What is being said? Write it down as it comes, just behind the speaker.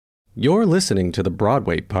You're listening to the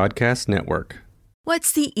Broadway Podcast Network.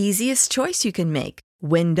 What's the easiest choice you can make?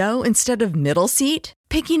 Window instead of middle seat?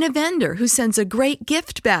 Picking a vendor who sends a great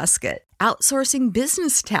gift basket? Outsourcing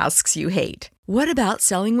business tasks you hate? What about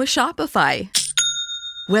selling with Shopify?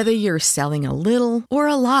 Whether you're selling a little or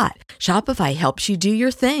a lot, Shopify helps you do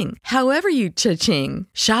your thing, however you cha-ching.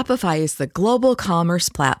 Shopify is the global commerce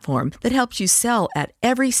platform that helps you sell at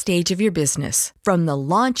every stage of your business. From the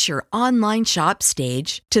launch your online shop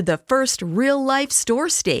stage to the first real-life store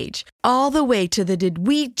stage, all the way to the did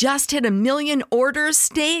we just hit a million orders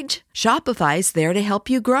stage. Shopify's there to help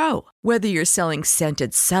you grow. Whether you're selling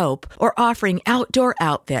scented soap or offering outdoor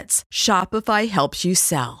outfits, Shopify helps you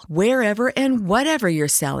sell. Wherever and whatever you're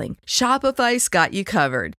selling, Shopify's got you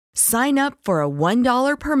covered. Sign up for a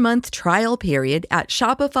 $1 per month trial period at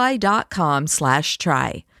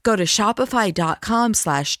shopify.com/try. Go to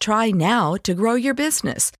shopify.com/try now to grow your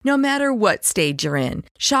business, no matter what stage you're in.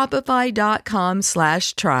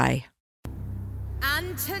 Shopify.com/try.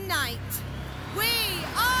 And tonight, we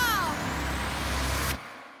are...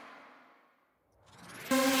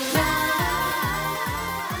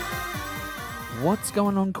 What's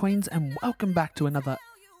going on, Queens, and welcome back to another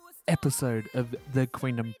episode of the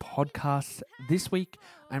Queendom Podcast. This week,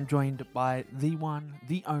 I'm joined by the one,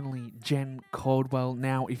 the only Jen Caldwell.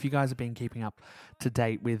 Now, if you guys have been keeping up to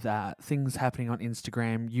date with things happening on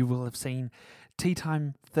Instagram, you will have seen Tea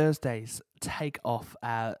Time Thursdays take off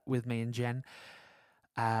with me and Jen.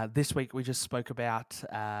 This week, we just spoke about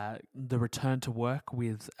the return to work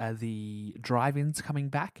with the drive-ins coming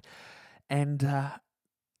back, and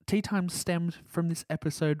Tea Time stemmed from this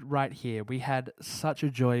episode right here. We had such a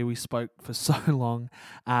joy. We spoke for so long.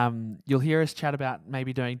 You'll hear us chat about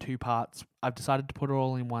maybe doing two parts. I've decided to put it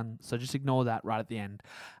all in one, so just ignore that right at the end.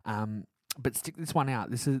 But stick this one out.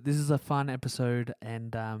 This is a fun episode,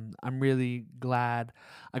 and I'm really glad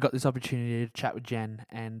I got this opportunity to chat with Jen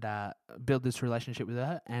and build this relationship with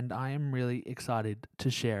her, and I am really excited to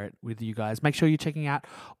share it with you guys. Make sure you're checking out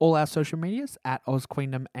all our social medias at Oz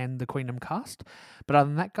Queendom and the Queendom Cast. But other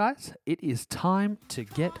than that, guys, it is time to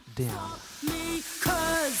get down.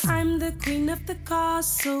 Because I'm the queen of the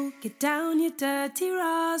castle. Get down, you dirty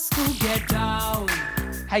rascal. Get down.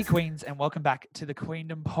 Hey Queens, and welcome back to the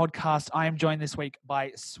Queendom Podcast. I am joined this week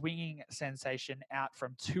by swinging sensation out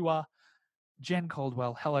from tour, Jen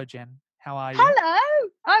Caldwell. Hello, Jen. How are you? Hello.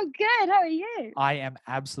 I'm good. How are you? I am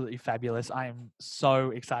absolutely fabulous. I am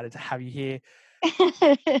so excited to have you here.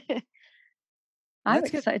 I'm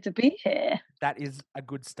excited to be here. That is a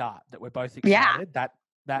good start, that we're both excited. Yeah. That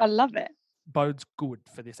I love it. bodes good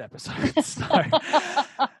for this episode.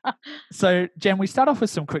 So, Jen, we start off with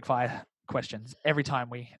some quickfire questions every time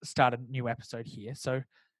we start a new episode here. So,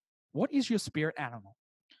 what is your spirit animal?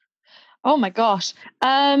 Oh my gosh.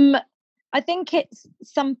 I think it's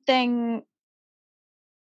something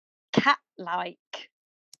cat-like.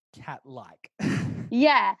 Cat-like.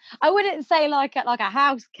 Yeah. I wouldn't say like a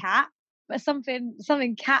house cat, but something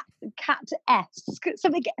cat-esque,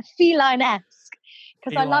 something feline-esque.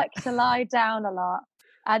 Because I like to lie down a lot,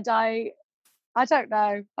 and I don't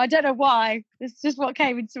know why. It's just what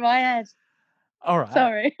came into my head. All right.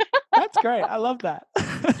 Sorry. That's great. I love that.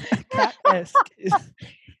 Cat-esque. You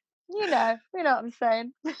know what I'm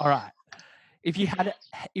saying. All right. If you had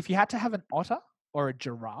to have an otter or a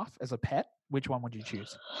giraffe as a pet, which one would you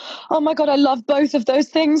choose? Oh my God, I love both of those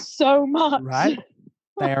things so much. Right?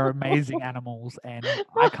 They are amazing animals, and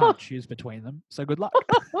I can't choose between them. So good luck.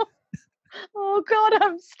 Oh God,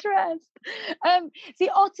 I'm stressed. See,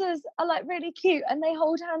 otters are like really cute, and they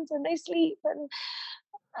hold hands and they sleep,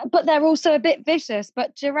 but they're also a bit vicious.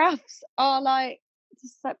 But giraffes are like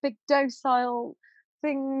just like big docile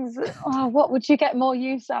things. Oh, what would you get more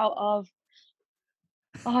use out of?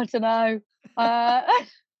 Oh, I don't know.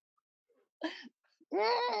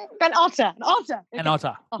 An otter. An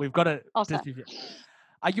otter. We've got it. Otter.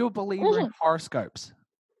 Are you a believer in horoscopes?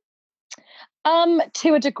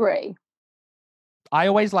 To a degree. I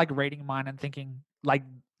always like reading mine and thinking, like,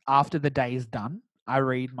 after the day is done, I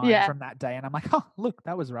read mine from that day and I'm like, oh, look,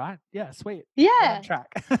 that was right. Yeah, sweet. Yeah. We're on track.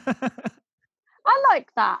 I like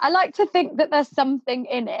that. I like to think that there's something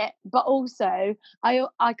in it, but also I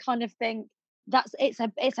kind of think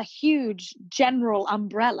it's a huge general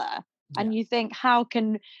umbrella, and you think, how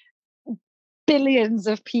can billions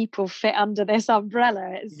of people fit under this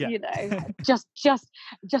umbrella? It's you know, just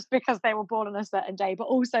because they were born on a certain day, but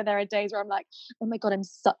also there are days where I'm like, oh my God, I'm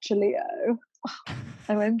such a Leo.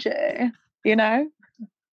 OMG, you know.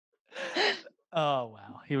 Oh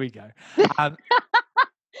wow, here we go.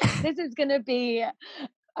 This is going to be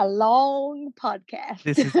a long podcast.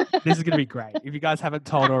 This is going to be great. If you guys haven't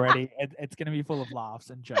told already, it's going to be full of laughs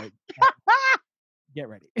and jokes. Get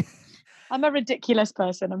ready. I'm a ridiculous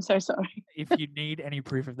person. I'm so sorry. If you need any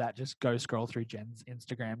proof of that, just go scroll through Jen's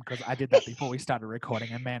Instagram, because I did that before we started recording,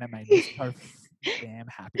 and man, it made me so damn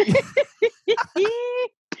happy.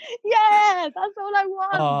 Yeah, that's all I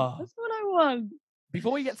want. Oh. That's what I want.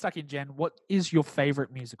 Before we get stuck in, Jen, what is your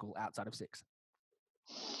favorite musical outside of Six?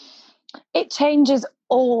 It changes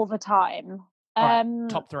all the time. All right,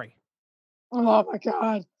 top 3. Oh my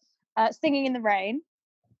God. Singing in the Rain.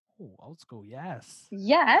 Oh, old school, yes.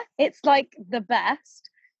 Yeah, it's like the best.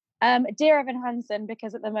 Dear Evan Hansen,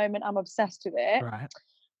 because at the moment I'm obsessed with it. Right.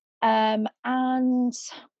 And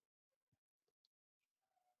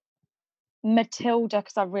Matilda,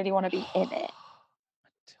 because I really want to be in it. Matilda.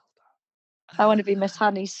 I want to be Miss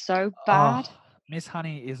Honey so bad. Oh, Miss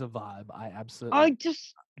Honey is a vibe. I absolutely.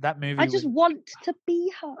 That movie. I just want to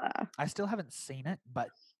be her. I still haven't seen it, but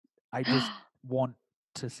I just want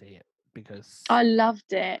to see it because I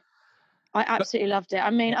loved it. I absolutely loved it. I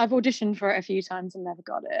mean, I've auditioned for it a few times and never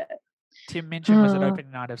got it. Tim Minchin was at opening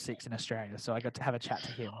night of Six in Australia, so I got to have a chat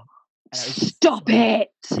to him. Stop it!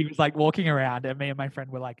 He was like walking around, and me and my friend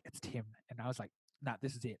were like, "It's Tim," and I was like, "Nah,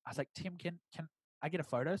 this is it." I was like, "Tim, can I get a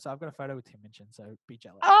photo?" So I've got a photo with Tim Minchin, so be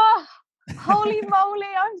jealous. Oh, holy moly!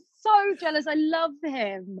 I'm so jealous. I love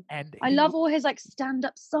him, and I love all his like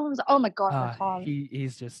stand-up songs. Oh my God, I can't.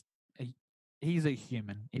 He's just he's a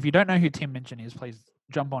human. If you don't know who Tim Minchin is, please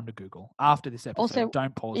jump onto Google after this episode. Also,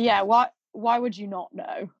 don't pause. Yeah, why would you not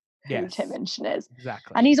know who Tim Minchin is?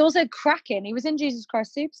 Exactly. And he's also cracking. He was in Jesus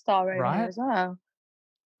Christ Superstar over here as well.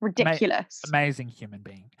 Ridiculous. Amazing human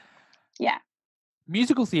being. Yeah.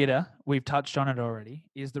 Musical theatre, we've touched on it already,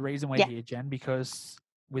 is the reason we're here, Jen, because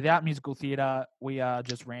without musical theatre, we are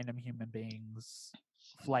just random human beings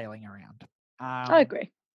flailing around. I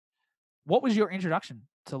agree. What was your introduction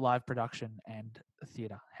to live production and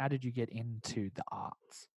theatre? How did you get into the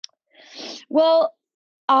arts? Well,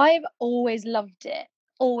 I've always loved it.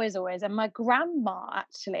 Always. And my grandma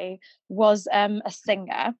actually was a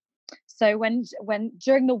singer. So when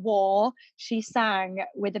during the war, she sang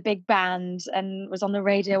with a big band and was on the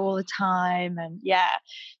radio all the time. And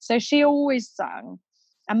so she always sang.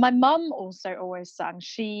 And my mum also always sang.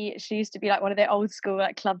 She used to be like one of the old school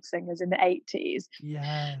like club singers in the 80s.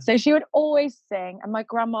 Yeah. So she would always sing, and my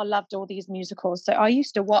grandma loved all these musicals. So I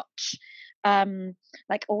used to watch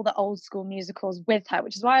like all the old school musicals with her,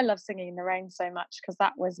 which is why I love Singing in the Rain so much, because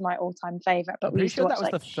that was my all-time favorite. But we used to watch,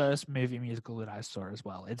 that was the first movie musical that I saw as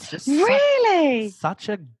well. It's just really such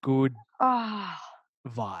a good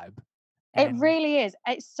vibe. It really is.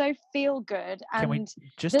 It's so feel good. And can we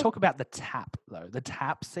just talk about the tap though? The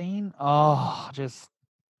tap scene. Oh, just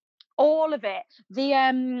all of it.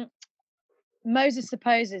 The Moses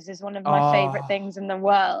Supposes is one of my favorite things in the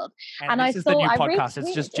world. And this is the new podcast.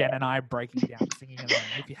 It's just Jen and I breaking down Singing in the Rain.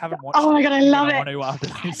 If you haven't watched my God, I love it. Want to after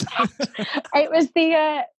this. It was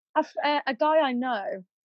the a guy I know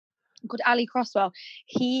called Ali Croswell.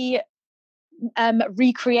 He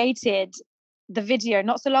recreated the video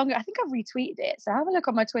not so long ago. I think I've retweeted it. So have a look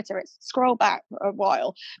on my Twitter. It's scroll back a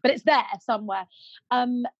while, but it's there somewhere.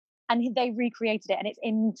 And they recreated it, and it's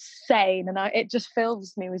insane. And it just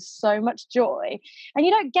fills me with so much joy. And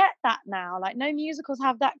you don't get that now. Like, no musicals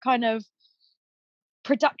have that kind of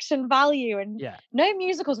production value, and no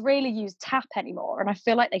musicals really use tap anymore. And I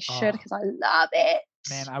feel like they should, because I love it.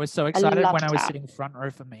 Man, I was so excited when I was sitting front row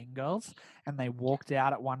for Mean Girls, and they walked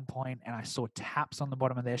out at one point, and I saw taps on the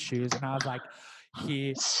bottom of their shoes, and I was like,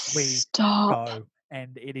 "Here we go!"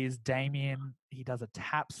 And it is Damien. He does a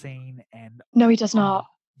tap scene, and no, he does not.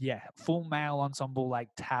 Yeah, full male ensemble like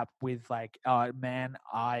tap with like man,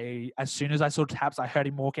 as soon as I saw taps, I heard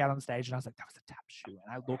him walk out on stage, and I was like, that was a tap shoe.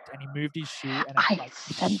 And I looked, and he moved his shoe, and I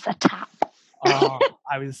sent the tap. Oh,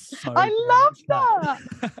 I was so I love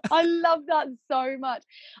that. I love that so much.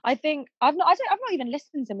 I think I've not even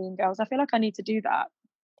listened to Mean Girls. I feel like I need to do that.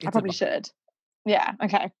 I probably should. Yeah,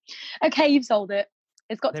 okay, you've sold it.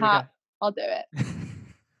 It's got tap. I'll do it.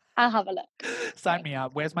 I'll have a look. Sign me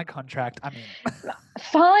up. Where's my contract? I'm in.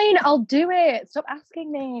 Fine, I'll do it. Stop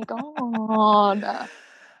asking me. God.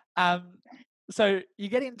 So you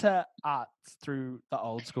get into arts through the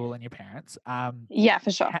old school and your parents. Yeah,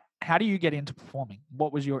 for sure. How do you get into performing?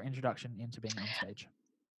 What was your introduction into being on stage?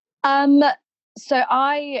 So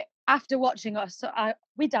after watching us,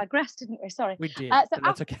 we digressed, didn't we? Sorry. We did. So but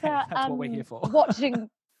that's okay. That's what we're here for.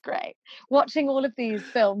 Watching all of these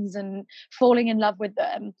films and falling in love with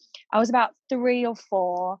them. I was about 3 or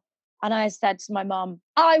 4, and I said to my mum,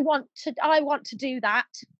 I want to do that.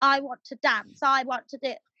 I want to dance. I want to do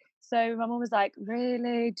it. So my mum was like,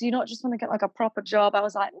 really? Do you not just want to get like a proper job? I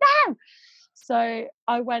was like, no. So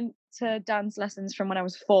I went to dance lessons from when I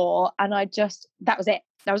was 4, and that was it.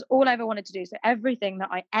 That was all I ever wanted to do. So everything that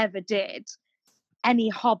I ever did, any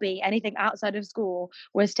hobby, anything outside of school,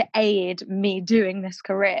 was to aid me doing this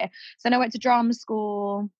career. So then I went to drama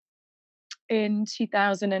school in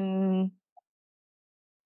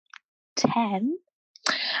 2010.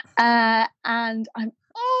 And I'm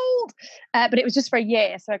old, but it was just for a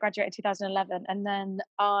year. So I graduated 2011, and then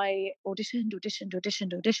I auditioned,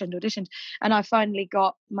 and I finally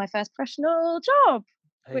got my first professional job,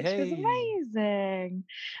 which was amazing.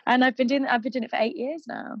 And I've been doing it for 8 years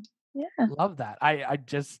now. Yeah. Love that.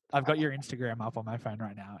 I've got your Instagram up on my phone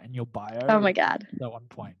right now, and your bio. Oh my God. So on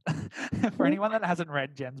point. For anyone that hasn't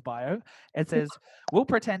read Jen's bio, it says, "We'll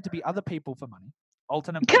pretend to be other people for money."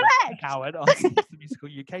 Alternate Correct. Howard on the musical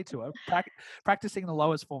UK tour, practicing the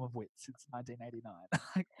lowest form of wit since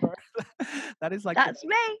 1989. That is like that's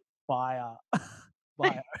me. Bio.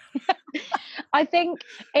 I think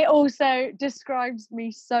it also describes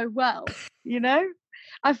me so well, you know.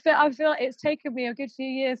 I feel like it's taken me a good few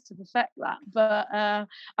years to perfect that, but I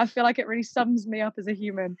feel like it really sums me up as a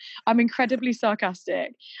human. I'm incredibly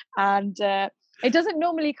sarcastic, and it doesn't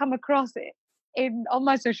normally come across it on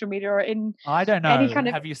my social media or in I don't know. any kind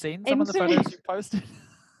of Have you seen some of the photos you posted?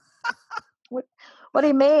 What do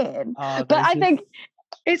you mean? But I think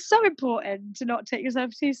it's so important to not take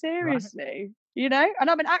yourself too seriously, right? You know? And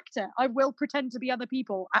I'm an actor. I will pretend to be other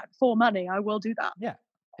people for money. I will do that. Yeah,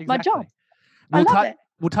 exactly. My job. I love it.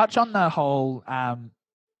 We'll touch on the whole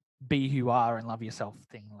be who you are and love yourself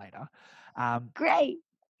thing later. Great.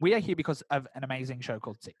 We are here because of an amazing show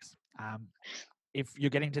called Six. If you're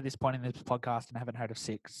getting to this point in this podcast and haven't heard of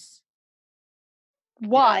Six,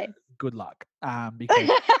 why? Good luck, because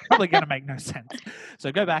it's probably going to make no sense.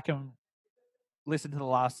 So go back and listen to the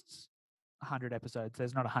last 100 episodes.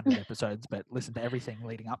 There's not 100 episodes, but listen to everything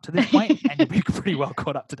leading up to this point, and you'll be pretty well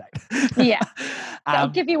caught up to date. Yeah, it'll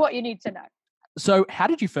give you what you need to know. So, how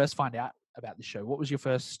did you first find out about the show? What was your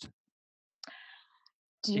first?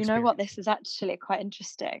 Do you know what? This is actually quite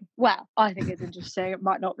interesting. Well, I think it's interesting. It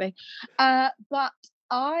might not be. But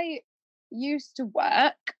I used to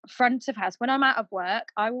work front of house. When I'm out of work,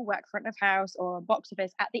 I will work front of house or box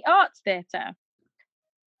office at the Arts Theatre.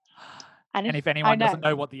 And if anyone doesn't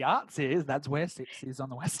know what the Arts is, that's where Six is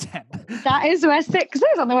on the West End. That is where Six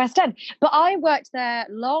is on the West End. But I worked there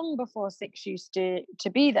long before Six used to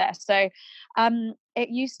be there. So it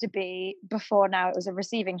used to be, before now, it was a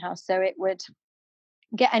receiving house. So it would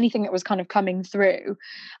get anything that was kind of coming through,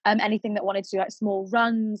 anything that wanted to do like small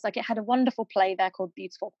runs. Like it had a wonderful play there called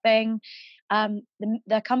Beautiful Thing.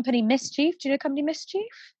 The company Mischief, do you know company Mischief?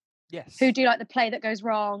 Yes. Who do like the play that goes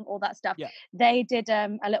wrong, all that stuff. Yeah. They did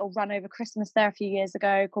a little run over Christmas there a few years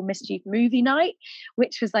ago called Mischief Movie Night,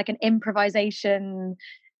 which was like an improvisation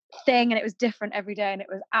thing, and it was different every day, and it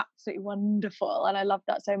was absolutely wonderful, and I loved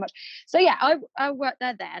that so much. So yeah, I worked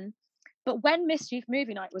there then. But when Mischief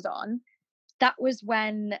Movie Night was on, that was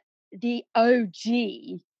when the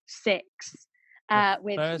OG Six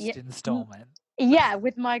with first installment. Yeah,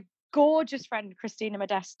 with my gorgeous friend Christina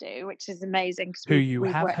Modestu, which is amazing. Who you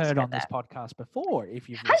have heard on this podcast before. If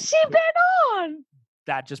you've has she been on?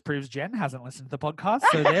 That just proves Jen hasn't listened to the podcast.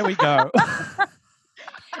 So there we go.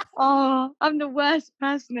 Oh, I'm the worst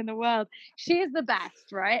person in the world. She is the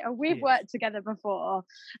best, right? And we've worked together before.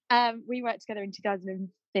 We worked together in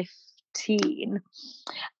 2015.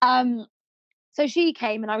 So she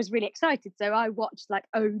came and I was really excited. So I watched like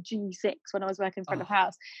OG Six when I was working in front of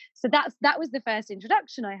house. So that was the first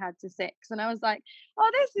introduction I had to Six. And I was like, oh,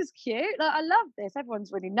 this is cute. Like, I love this.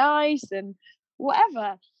 Everyone's really nice and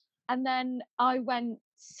whatever. And then I went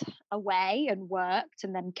away and worked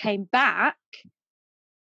and then came back.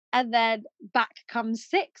 And then back comes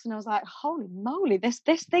Six. And I was like, holy moly, this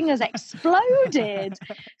thing has exploded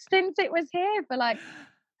since it was here for like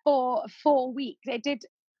 4 weeks. It did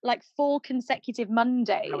like 4 consecutive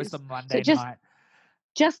Mondays. That was the Monday night.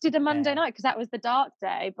 Just did a Monday night because that was the dark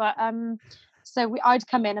day. But so I'd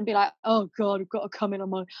come in and be like, oh God, I've got to come in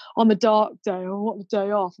on the dark day. I want the day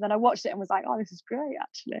off. And then I watched it and was like, oh, this is great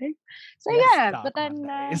actually. So but then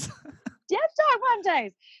dark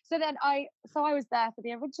Mondays. So then I was there for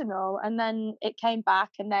the original, and then it came back,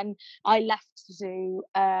 and then I left to do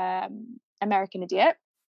American Idiot.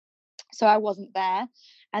 So I wasn't there,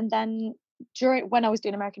 and then when I was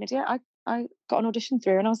doing American Idiot, I got an audition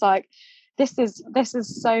through, and I was like, this is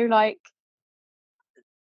so like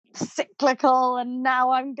cyclical, and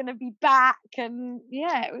now I'm gonna be back, and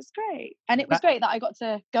yeah, it was great. And it was great that I got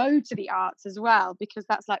to go to the Arts as well, because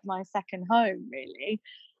that's like my second home really.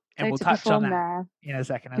 And So we'll to touch on perform that there. in a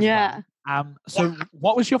second as Yeah. well. So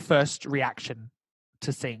what was your first reaction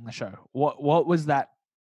to seeing the show? What was that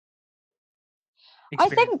I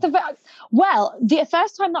experience? think the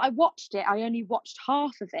first time that I watched it, I only watched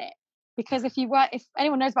half of it because if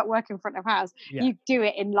anyone knows about working front of house, Yeah. you do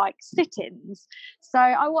it in like sit-ins. So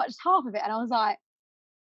I watched half of it and I was like,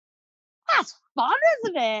 that's fun,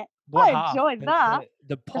 isn't it? What I half? enjoyed that.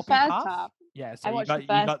 The The poppy first half? half. Yeah, so I you watched got the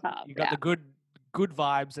first half. you got the good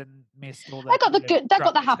vibes and missed all the I got the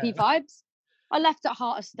drama happy details. vibes. I left at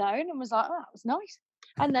Heart of Stone and was like, oh, that was nice.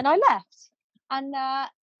 And then I left. And I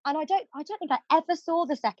don't think I ever saw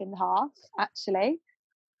the second half, actually.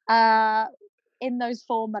 In those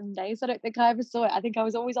 4 Mondays. I don't think I ever saw it. I think I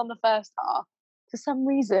was always on the first half for some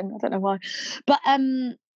reason. I don't know why. But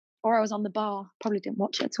or I was on the bar. Probably didn't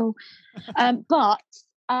watch it at all. But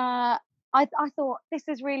I thought this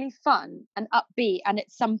is really fun and upbeat, and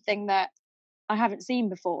it's something that I haven't seen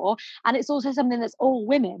before. And it's also something that's all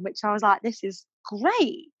women, which I was like, this is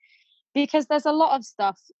great. Because there's a lot of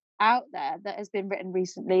stuff out there that has been written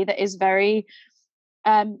recently that is very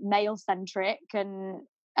male centric, and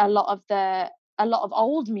a lot of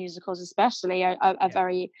old musicals especially are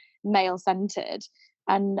very male centered,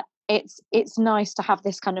 and it's nice to have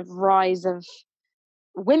this kind of rise of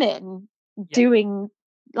women doing,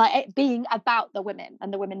 like, it being about the women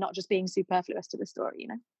and the women not just being superfluous to the story,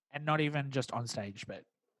 and not even just on stage but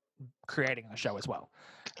creating the show as well.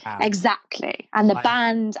 Exactly. And the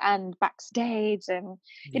band and backstage, and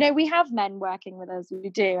we have men working with us, we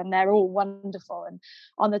do, and they're all wonderful. And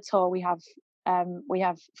on the tour we have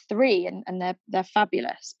 3, and they're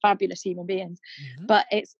fabulous human beings. But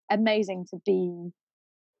it's amazing to be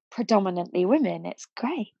predominantly women. It's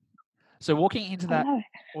great. So walking into that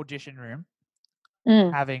audition room,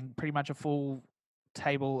 having pretty much a full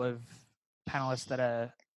table of panelists that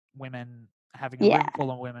are women, having a room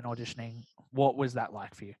full of women auditioning, what was that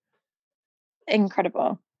like for you?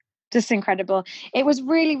 Incredible. Just incredible. It was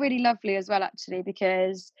really, really lovely as well, actually,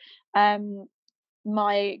 because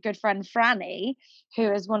my good friend Franny,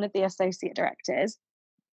 who is one of the associate directors,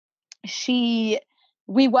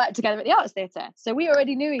 we worked together at the Arts Theatre, so we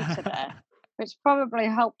already knew each other, which probably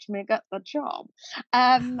helped me get the job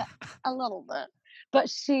a little bit. But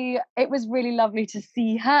it was really lovely to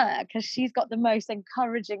see her because she's got the most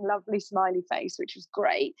encouraging, lovely, smiley face, which was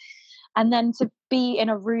great. And then to be in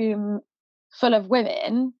a room full of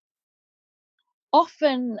women,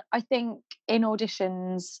 often I think in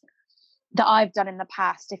auditions that I've done in the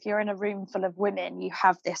past, if you're in a room full of women, you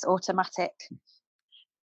have this automatic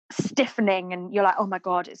stiffening and you're like, oh my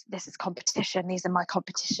God, this is competition. These are my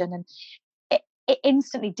competition. And it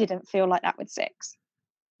instantly didn't feel like that with Six.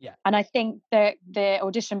 Yeah. And I think that the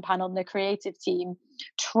audition panel and the creative team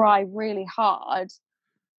try really hard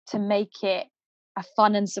to make it a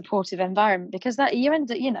fun and supportive environment, because that you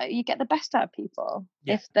end up, you get the best out of people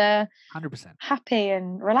if they're 100% happy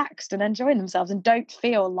and relaxed and enjoying themselves and don't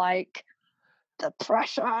feel like the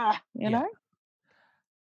pressure, you know?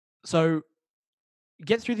 So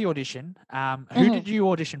get through the audition. Who did you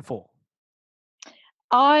audition for?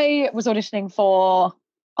 I was auditioning for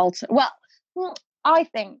alternate. Well, I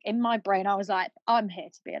think in my brain I was like, I'm here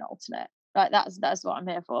to be an alternate. Like that's what I'm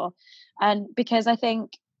here for. And because I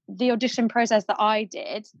think the audition process that I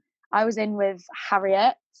did, I was in with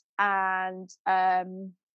Harriet and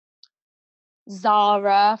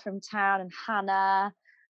Zara from town and Hannah.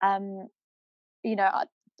 I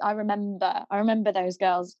remember those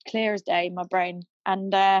girls clear as day in my brain.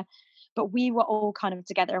 And but we were all kind of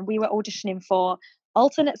together, and we were auditioning for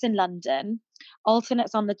alternates in London,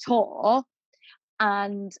 alternates on the tour,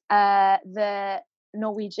 and the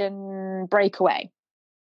Norwegian breakaway.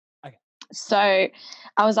 Okay. So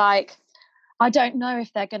I was like, I don't know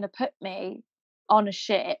if they're going to put me on a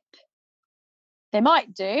ship. They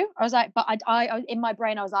might do. I was like, but I in my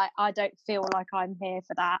brain I was like, I don't feel like I'm here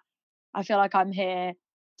for that. I feel like I'm here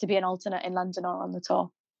to be an alternate in London or on the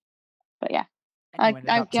tour. But yeah, and you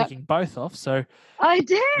ended up ticking both off. So I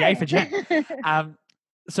did. Yay for Jen.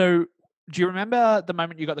 So do you remember the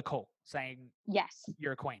moment you got the call saying yes,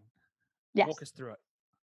 you're a queen? Yes. Walk us through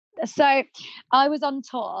it. So I was on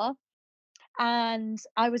tour and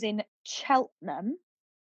I was in Cheltenham.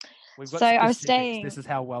 We've got so specifics. I was staying. This is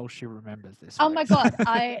how well she remembers this. Oh my God,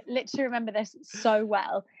 I literally remember this so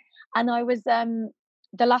well. And I was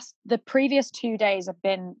the previous 2 days have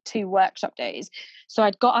been 2 workshop days. So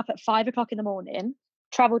I'd got up at 5 o'clock in the morning,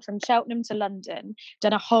 travelled from Cheltenham to London,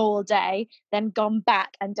 done a whole day, then gone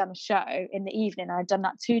back and done a show in the evening. I'd done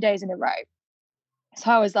that 2 days in a row.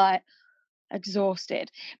 So I was like exhausted.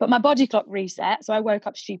 But my body clock reset. So I woke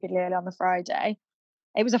up stupidly early on the Friday.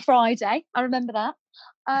 It was a Friday. I remember that.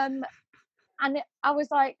 I was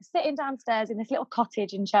like sitting downstairs in this little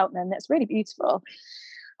cottage in Cheltenham that's really beautiful.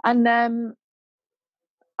 And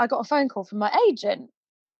I got a phone call from my agent.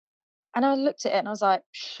 And I looked at it and I was like,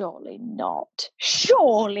 surely not.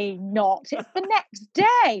 Surely not. It's the next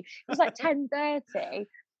day. It was like 10:30.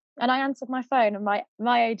 And I answered my phone, and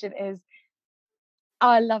my agent is,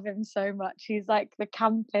 I love him so much. He's like the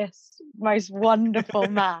campest, most wonderful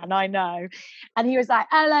man I know. And he was like,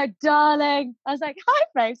 hello, darling. I was like, hi,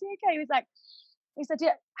 babes. Are you okay? He said,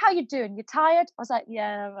 yeah, how you doing? You tired? I was like,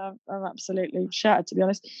 yeah, I'm absolutely shattered, to be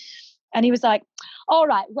honest. And he was like, all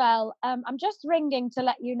right, well, I'm just ringing to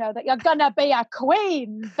let you know that you're going to be a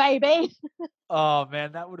queen, baby. Oh,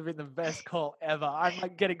 man, that would have been the best call ever. I'm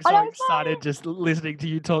like getting And so I was excited like, just listening to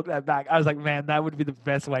you talk that back. I was like, man, that would be the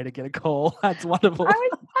best way to get a call. That's wonderful. I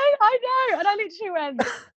know. And I literally went,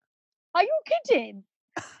 are you kidding?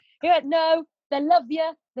 He went, no, they love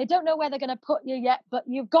you. They don't know where they're going to put you yet, but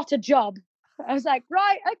you've got a job. I was like,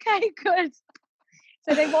 right, okay, good.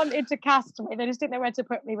 So they wanted to cast me. They just didn't know where to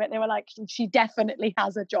put me, but they were like, she definitely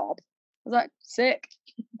has a job. I was like, sick.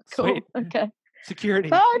 Cool. Sweet. Okay. Security.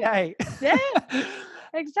 Fine. Yay. Yeah,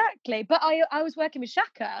 exactly. But I was working with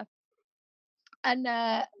Shaka,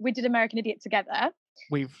 and we did American Idiot together.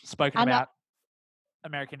 We've spoken And about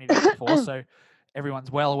American Idiot before, so everyone's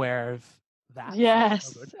well aware of that.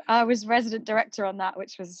 Yes, So I was resident director on that,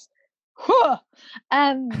 which was, whew,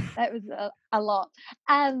 it was a lot.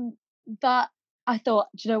 But I thought,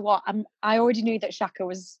 do you know what? I already knew that Shaka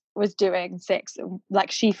was doing Six. Like,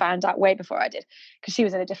 she found out way before I did, because she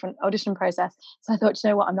was in a different audition process. So I thought, you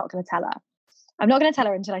know what? I'm not going to tell her. I'm not going to tell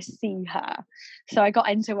her until I see her. So I got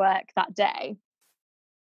into work that day,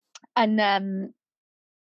 and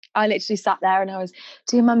I literally sat there and I was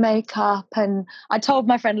doing my makeup, and I told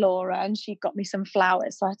my friend Laura, and she got me some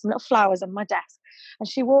flowers. So I had some little flowers on my desk, and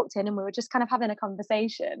she walked in and we were just kind of having a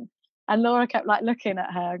conversation, and Laura kept like looking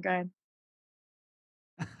at her and going,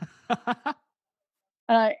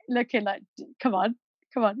 looking like, come on,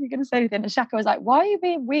 you're going to say anything. And Shaka was like, why are you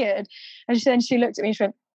being weird? And then she looked at me and she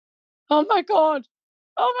went, oh my God.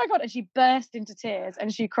 And she burst into tears,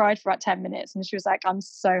 and she cried for about 10 minutes, and she was like, I'm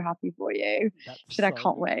so happy for you. She said, I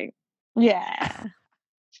can't wait. Yeah.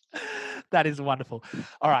 That is wonderful.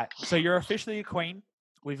 All right. So you're officially a queen.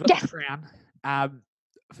 We've got Yes. the crown.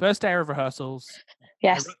 First day of rehearsals.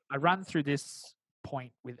 Yes. I run through this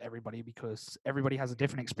point with everybody because everybody has a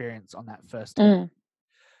different experience on that first table.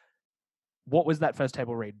 What was that first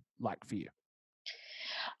table read like for you?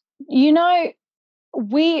 You know,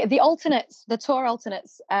 the tour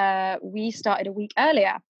alternates, we started a week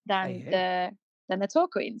earlier than the tour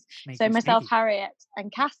queens. So myself, Harriet,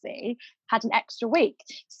 and Cassie had an extra week.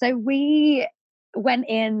 So we went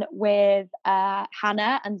in with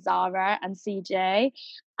Hannah and Zara and CJ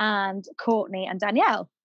and Courtney and Danielle.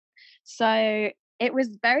 So it was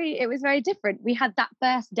very different. We had that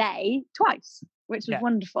first day twice, which was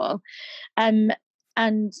wonderful.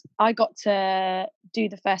 And I got to do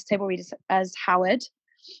the first table read as Howard,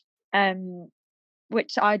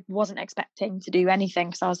 which I wasn't expecting to do anything,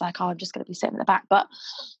 because I was like, oh, I'm just going to be sitting in the back. But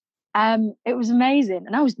it was amazing,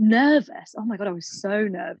 and I was nervous. Oh my God, I was so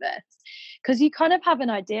nervous, because you kind of have an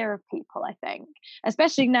idea of people. I think,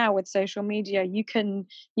 especially now with social media, you can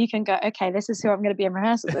go, okay, this is who I'm going to be in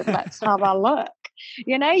rehearsals with. Let's have a look.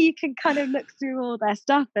 You know, you can kind of look through all their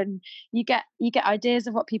stuff, and you get ideas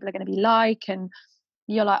of what people are going to be like, and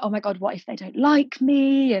you're like, oh my God, what if they don't like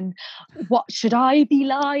me? And what should I be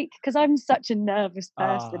like? Because I'm such a nervous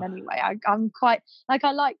person anyway. I'm quite, like,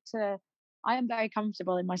 I am very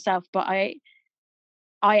comfortable in myself, but I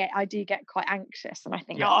do get quite anxious, and I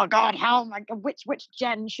think, oh God, how am I? Which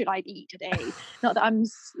Jen should I be today? Not that I'm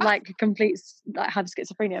like a complete have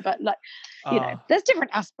schizophrenia, but like, you know, there's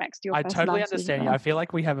different aspects to your personality. I totally understand you. I feel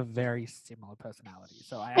like we have a very similar personality,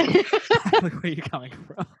 so I understand where you're coming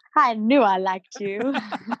from. I knew I liked you.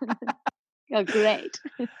 Oh, great.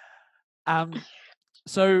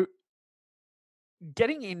 So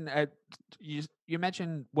getting in, you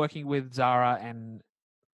mentioned working with Zara and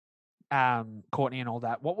Courtney and all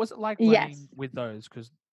that. What was it like working with those?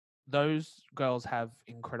 Because those girls have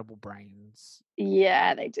incredible brains.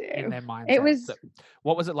 Yeah, they do. In their mindset. So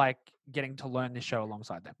what was it like getting to learn this show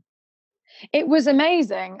alongside them? It was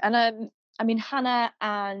amazing. And I mean, Hannah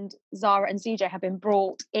and Zara and CJ have been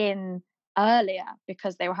brought in earlier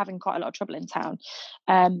because they were having quite a lot of trouble in town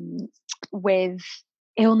with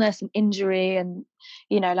illness and injury, and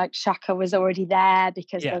you know, like Shaka was already there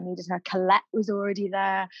because they needed her. Colette was already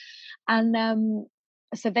there, and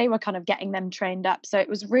so they were kind of getting them trained up. So it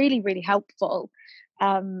was really, really helpful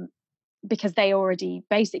because they already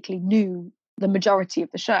basically knew the majority of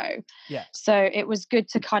the show. Yeah. So it was good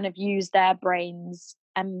to kind of use their brains,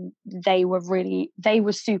 and they were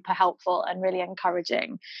super helpful and really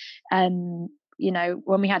encouraging. You know,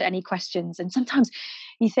 when we had any questions, and sometimes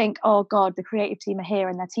you think, oh God, the creative team are here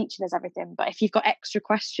and they're teaching us everything. But if you've got extra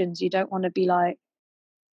questions, you don't want to be like,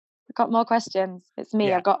 I've got more questions. It's me.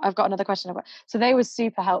 Yeah. I've got another question. So they were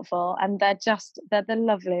super helpful, and they're the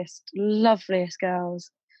loveliest girls.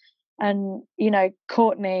 And, you know,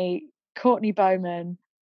 Courtney Bowman,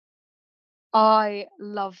 I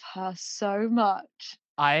love her so much.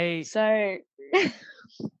 So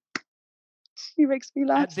she makes me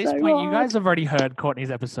laugh. At this so point, hard. you guys have already heard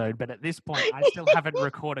Courtney's episode, but at this point, I still haven't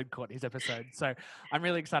recorded Courtney's episode. So I'm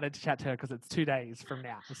really excited to chat to her because it's 2 days from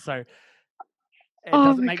now. So it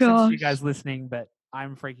doesn't make sense to you guys listening, but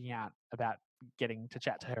I'm freaking out about getting to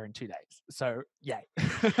chat to her in 2 days. So yay.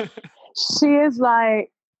 She is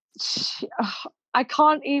like, I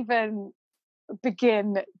can't even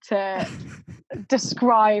begin to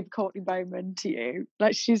describe Courtney Bowman to you.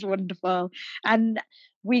 Like, she's wonderful. And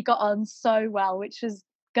we got on so well, which was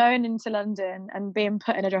going into London and being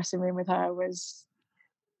put in a dressing room with her was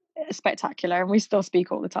spectacular. And we still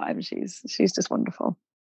speak all the time. She's just wonderful.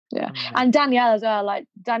 Yeah. Amazing. And Danielle as well. Like,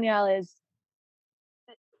 Danielle is,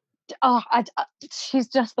 she's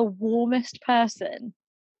just the warmest person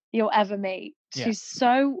you'll ever meet. Yeah. She's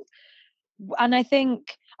so, and I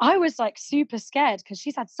think I was like super scared because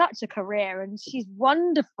she's had such a career and she's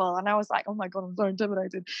wonderful, and I was like, oh my God, I'm so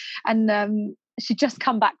intimidated. And she just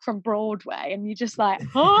come back from Broadway, and you just like, and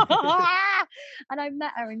I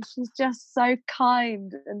met her, and she's just so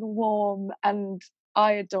kind and warm, and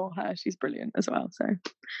I adore her. She's brilliant as well. So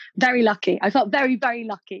very lucky. I felt very, very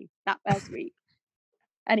lucky that first week.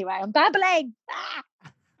 Anyway, I'm babbling.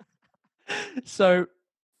 So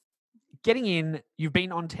getting in, you've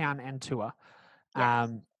been on town and tour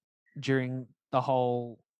during the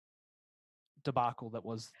whole debacle that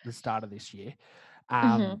was the start of this year,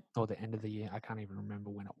 or the end of the year. I can't even remember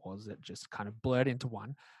when it was. It just kind of blurred into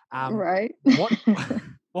one. Right.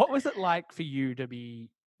 What was it like for you to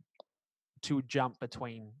jump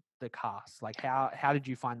between the casts? Like, how did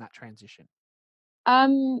you find that transition?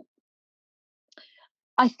 I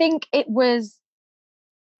think it was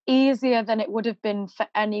easier than it would have been for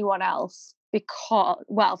anyone else, because,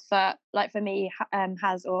 well, for me,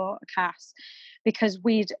 Haz or Cass, because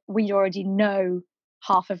we already know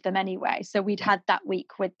half of them anyway, so we'd had that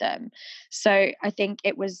week with them. So I think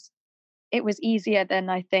it was easier than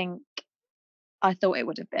I thought it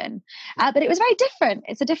would have been, but it was very different.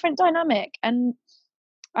 It's a different dynamic, and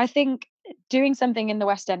I think doing something in the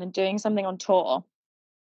West End and doing something on tour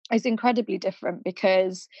is incredibly different,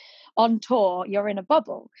 because on tour you're in a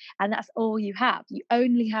bubble and that's all you have. You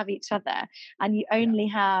only have each other, and you only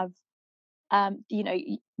have you know,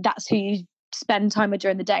 that's who you spend time with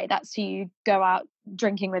during the day, that's who you go out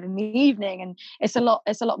drinking with in the evening, and it's a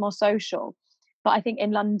lot more social. But I think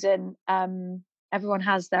in London, everyone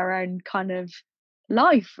has their own kind of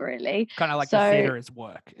life, really, kind of like the theatre is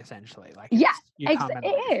work, essentially. Like, it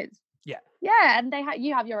is. Yeah, and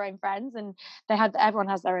you have your own friends, and everyone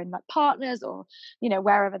has their own like partners, or, you know,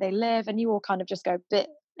 wherever they live, and you all kind of just go a bit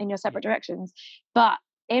in your separate directions. But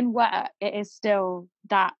in work, it is still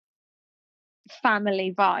that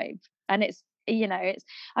family vibe, and it's, you know,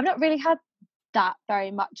 I've not really had that very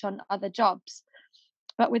much on other jobs,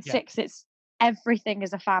 but with Six, it's everything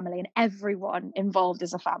is a family, and everyone involved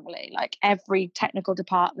is a family. Like, every technical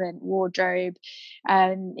department, wardrobe,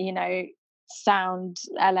 and, you know, sound,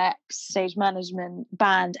 LX, stage management,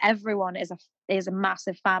 band, everyone is a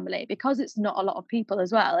massive family, because it's not a lot of people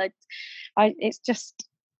as well. It's just,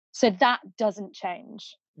 so that doesn't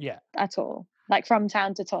change at all. Like, from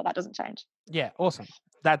town to tour, that doesn't change. Yeah, awesome.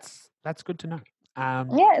 That's good to know.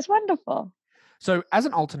 Yeah, it's wonderful. So as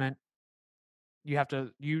an alternate,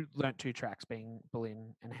 you learnt 2 tracks, being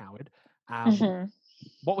Boleyn and Howard.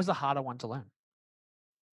 What was the harder one to learn?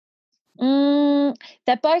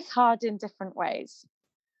 They're both hard in different ways.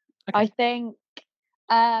 Okay. I think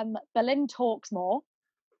Boleyn talks more.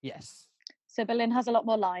 Yes. So Boleyn has a lot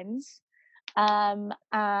more lines. And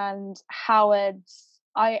Howard's,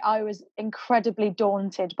 I was incredibly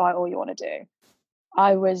daunted by All You Want to Do.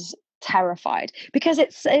 I was terrified, because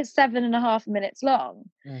it's 7.5 minutes long.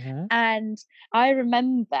 And I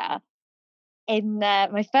remember in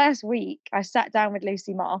my first week, I sat down with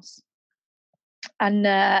Lucy Moss,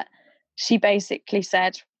 and she basically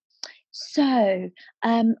said, so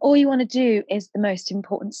All You Want to Do is the most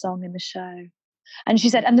important song in the show. And she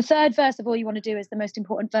said, and the third verse of All You Want to Do is the most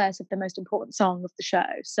important verse of the most important song of the show.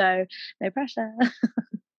 So no pressure.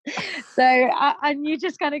 So, and you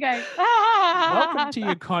just kind of go, Welcome to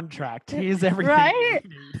your contract. Here's everything right? you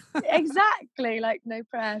need. Exactly, like no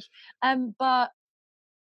pressure. But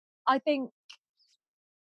I think,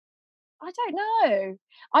 I don't know.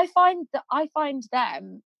 I find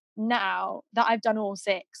them now that I've done all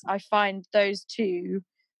 6, I find those 2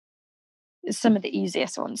 some of the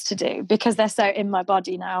easiest ones to do because they're so in my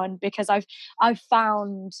body now, and because I've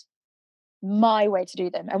found my way to do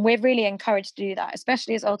them, and we're really encouraged to do that,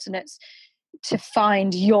 especially as alternates, to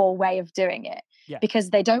find your way of doing it. Yeah. Because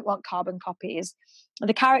they don't want carbon copies.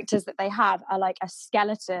 The characters that they have are like a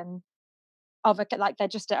skeleton of like they're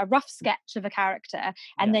just a rough sketch of a character,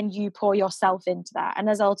 and then you pour yourself into that, and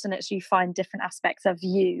as alternates you find different aspects of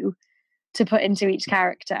you to put into each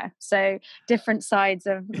character. So different sides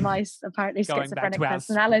of my apparently schizophrenic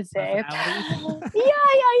personality. Yeah.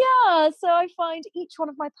 So I find each one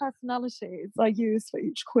of my personalities I use for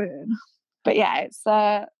each queen. But yeah, it's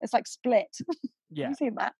like Split. Yeah. Have you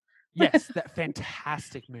seen that? Yes, that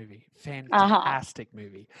fantastic movie. Fantastic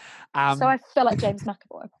movie. So I feel like James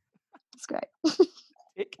McAvoy. It's great.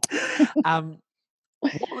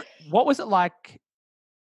 What was it like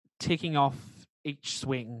ticking off each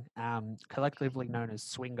swing, collectively known as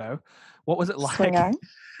Swingo? What was it like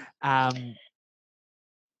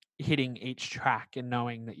hitting each track and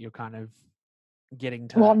knowing that you're kind of getting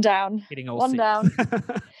to one down, hitting all one 6? Down?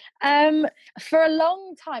 For a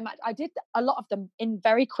long time, I did a lot of them in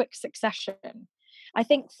very quick succession. I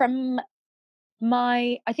think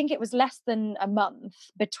I think it was less than a month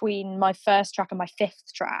between my first track and my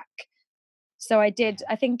 5th track. So I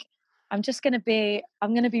think I'm going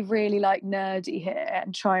to be really like nerdy here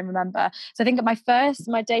and try and remember. So I think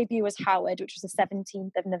my debut was Howard, which was the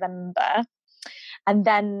 17th of November. And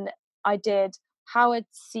then I did Howard,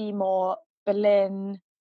 Seymour, Berlin,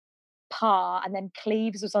 Parr, and then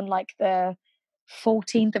Cleves was on like the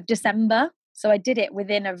 14th of December. So I did it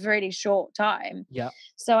within a really short time. Yeah.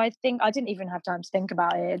 So I think I didn't even have time to think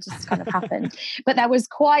about it. It just kind of happened. But there was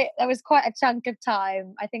quite a chunk of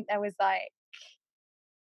time. I think there was like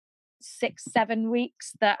 6-7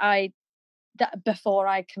 weeks that before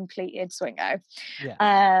I completed Swingo.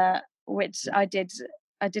 Yeah. Which I did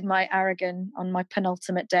my Aragon on my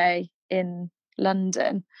penultimate day in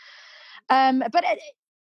London. But I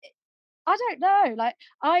don't know. Like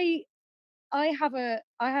I have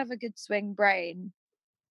a good swing brain,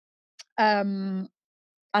 and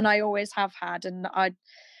I always have had, and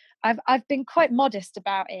I've been quite modest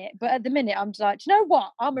about it. But at the minute, I'm just like, do you know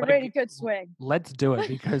what? I'm a really good swing. Let's do it,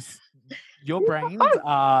 because your brains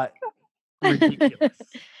are ridiculous.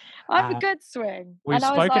 I'm a good swing. We've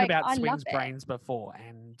spoken about swings brains before,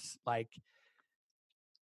 and like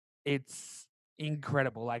it's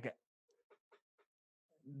incredible. Like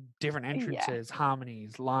different entrances,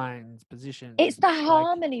 harmonies, lines, positions. It's the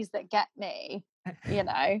harmonies that get me, you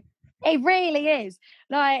know. It really is.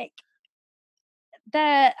 Like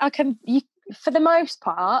for the most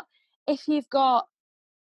part, if you've got,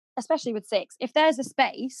 especially with 6, if there's a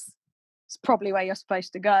space, it's probably where you're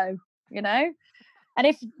supposed to go, you know. And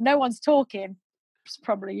if no one's talking, it's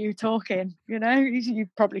probably you talking, you know. You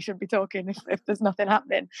probably should be talking if there's nothing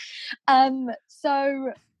happening.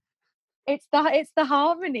 So it's the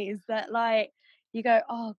harmonies that like you go,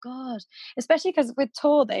 oh god. Especially because with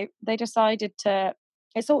Tour they decided to,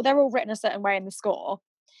 they're all written a certain way in the score,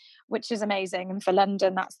 which is amazing, and for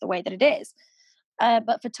London that's the way that it is.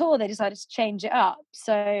 But for Tour they decided to change it up.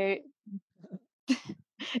 So I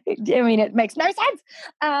mean, it makes no sense,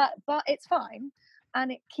 but it's fine. And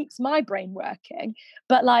it keeps my brain working.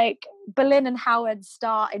 But like Berlin and Howard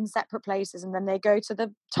start in separate places, and then they go to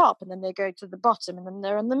the top, and then they go to the bottom, and then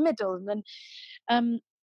they're in the middle, and then and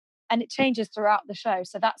it changes throughout the show.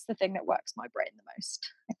 So that's the thing that works my brain the most,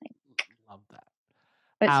 I think. Love that.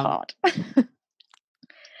 It's hard.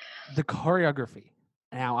 The choreography.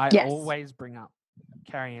 Now I always bring up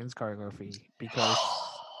Carrie Ann's choreography because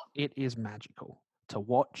it is magical to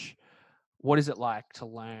watch. What is it like to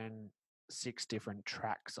learn 6 different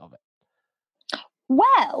tracks of it?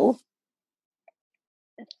 Well,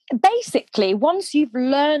 basically, once you've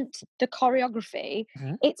learnt the choreography,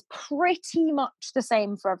 it's pretty much the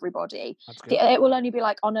same for everybody. It will only be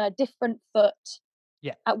like on a different foot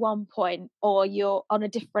at one point, or you're on a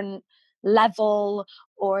different level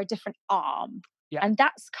or a different arm. And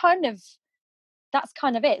that's kind of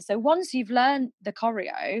it. So once you've learned the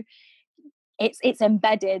choreo, it's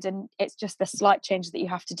embedded, and it's just the slight changes that you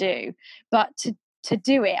have to do. But to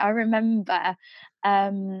do it, I remember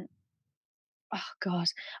I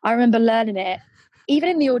remember learning it even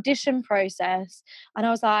in the audition process, and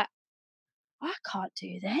I was like, I can't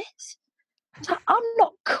do this. I'm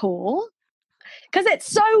not cool. because it's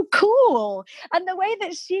so cool, and the way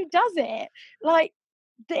that she does it, like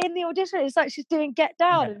in the audition, it's like she's doing Get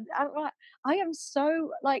Down, Yeah. and I'm like, I am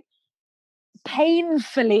so like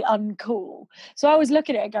painfully uncool. So I was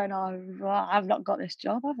looking at it going, oh, well, I've not got this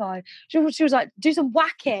job, have I? She was like, do some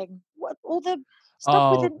whacking. What, all the stuff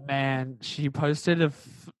Oh within. man, she posted a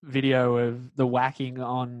video of the whacking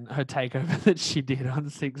on her takeover that she did on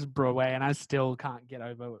 6 Broadway, and I still can't get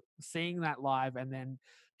over seeing that live, and then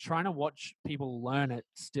trying to watch people learn it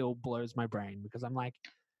still blows my brain, because I'm like,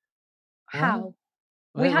 How?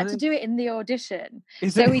 what? We had to do it in the audition.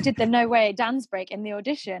 Is So it? we did the No Way dance break in the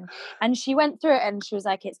audition. And she went through it and she was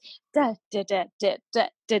like, it's da da da da da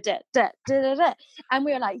da da da da da. And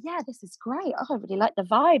we were like, yeah, this is great. Oh, I really like the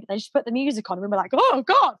vibe. And then she put the music on and we were like, oh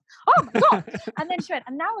God, oh my God. And then she went,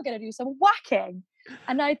 and now we're going to do some whacking.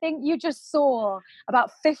 And I think you just saw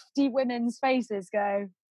about 50 women's faces go,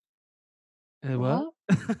 What?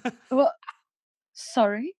 What?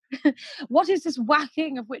 Sorry, what is this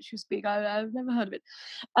whacking of which you speak? I've never heard of it.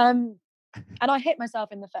 And I hit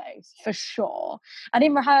myself in the face for sure. And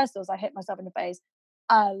in rehearsals, I hit myself in the face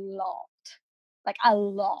a lot, like a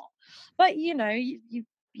lot. But you know,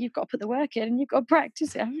 you've got to put the work in and you've got to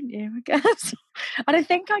practice it, haven't you? I guess. And I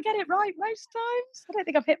think I get it right most times. I don't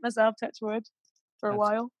think I've hit myself, touch wood, for a That's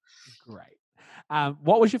while. Great.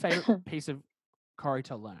 What was your favorite piece of choreo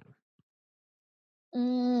to learn?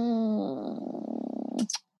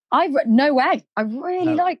 No Way. I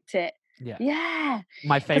really liked it. Yeah. Yeah.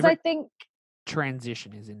 My Because favorite I think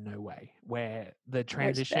transition is in No Way, where the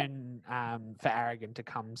transition for Aragon to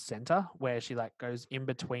come center, where she like goes in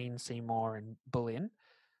between Seymour and Boleyn,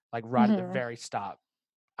 like right at the very start,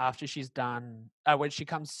 after she's done, when she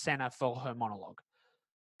comes center for her monologue.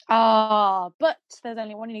 But there's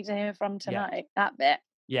only one you need to hear from tonight. That bit.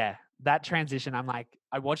 Yeah, that transition, I'm like,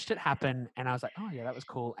 I watched it happen and I was like, oh yeah, that was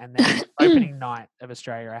cool. And then opening night of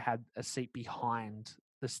Australia, I had a seat behind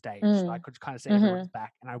the stage, so I could kind of see everyone's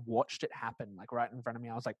back, and I watched it happen like right in front of me.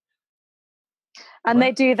 I was like, and what?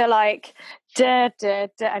 they do the like da da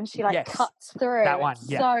da, and she like cuts through. That one, it's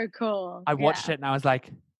so cool. I watched it and I was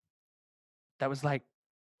like, that was like,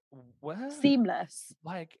 what? Seamless.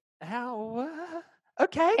 Like how?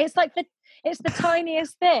 Okay. It's like it's the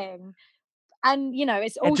tiniest thing, and you know,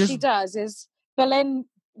 it's all she does is Boleyn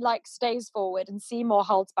like stays forward and Seymour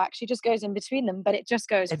holds back. She just goes in between them, but it just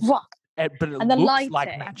goes what? But it and the looks lighting,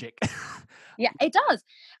 like magic. Yeah, it does.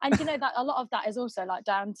 And you know that a lot of that is also like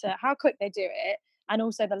down to how quick they do it, and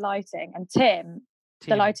also the lighting. And Tim,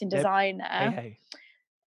 the lighting designer,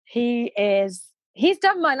 he's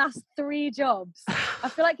done my last 3 jobs. I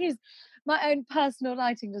feel like he's my own personal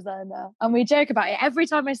lighting designer, and we joke about it every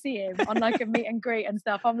time I see him on like a meet and greet and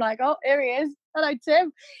stuff. I'm like, oh, here he is. Hello,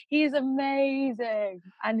 Tim. He's amazing,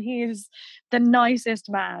 and he's the nicest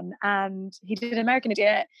man. And he did American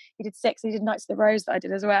Idiot, he did 6, he did Knights of the Rose that I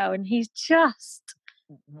did as well, and he's just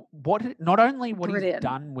not only what brilliant. He's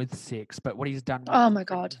done with 6, but what he's done with oh my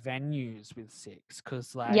God venues with 6,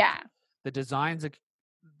 because like the designs are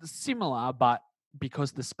similar, but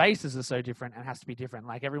because the spaces are so different and has to be different.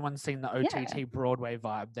 Like everyone's seen the OTT Broadway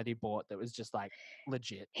vibe that he bought that was just like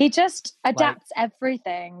legit. He just adapts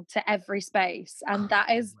everything to every space, and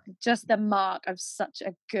that is just the mark of such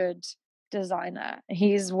a good designer.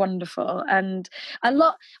 He's wonderful, and I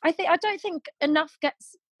don't think enough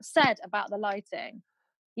gets said about the lighting.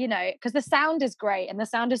 You know, because the sound is great and the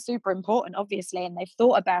sound is super important, obviously, and they've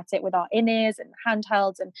thought about it with our in-ears and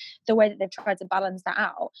handhelds and the way that they've tried to balance that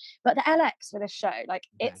out. But the LX for this show, like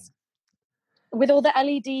it's with all the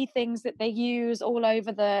LED things that they use all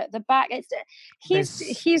over the back, he's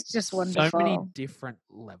just wonderful. So many different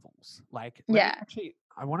levels. Like actually,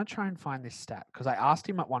 I want to try and find this stat, because I asked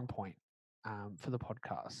him at one point for the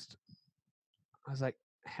podcast. I was like,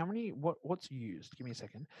 what's used? Give me a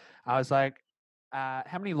second. I was like,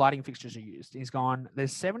 how many lighting fixtures are used? He's gone,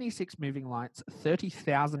 there's 76 moving lights,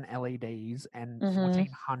 30,000 LEDs, and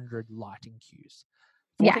 1,400 lighting cues.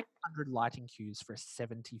 1,400 lighting cues for a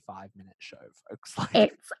 75-minute show, folks. Like,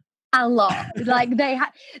 it's a lot. Like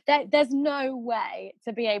there's no way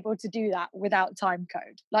to be able to do that without time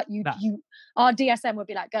code. Like our DSM would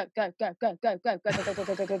be like, go, go, go, go, go, go, go, go, go,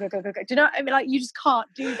 go, go, go, go, go, go. Do you know what I mean? Like you just can't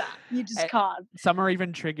do that. You just can't. Some are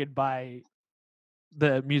even triggered by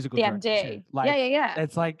the musical the MD. Like, yeah.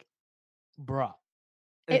 It's like, bruh,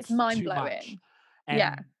 it's mind blowing.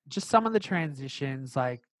 And just some of the transitions,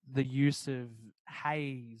 like the use of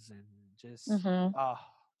haze and just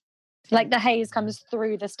like the haze comes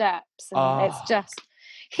through the steps, and it's just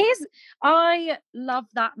I love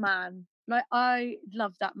that man. Like I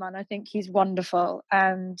love that man. I think he's wonderful,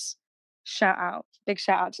 and big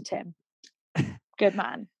shout out to Tim. Good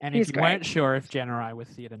man. And He's if you great. weren't sure if Jen or I were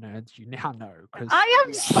theatre nerds, you now know. Cause I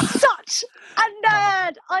am such a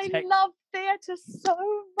nerd. I Tech- love theatre so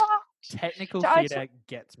much. Technical So I theatre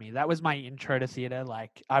gets me. That was my intro to theatre.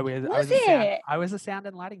 Like I was it? I was a sound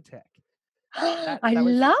and lighting tech. I that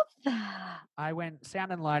was- love that. I went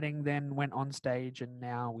sound and lighting, then went on stage, and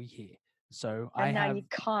now we're here. So I And now have you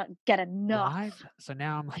can't get enough. right. So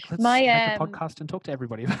now I'm like, let's My, make a podcast and talk to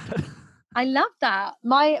everybody about it. I love that.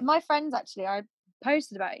 My friends actually, I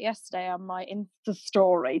posted about it yesterday on my Insta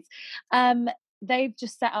stories. They've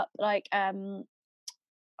just set up like I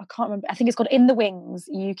can't remember. I think it's called In the Wings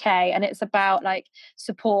UK, and it's about like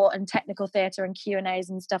support and technical theatre and Q&As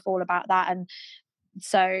and stuff, all about that. And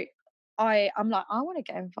so I'm like, I want to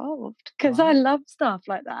get involved because I Right. love stuff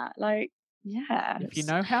like that. Like, yeah, If you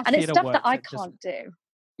know how and it's theatre stuff works, that I it just- can't do.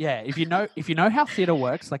 yeah, if you know how theatre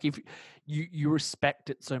works, like if you respect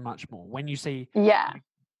it so much more. When you see Yeah,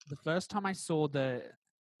 the first time I saw the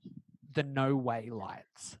no way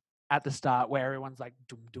lights at the start where everyone's like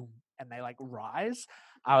doom doom and they like rise,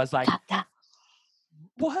 I was like,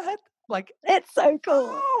 what? Like, it's so cool.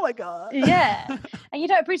 oh my god. Yeah. And you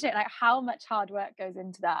don't appreciate like how much hard work goes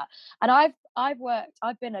into that. And I've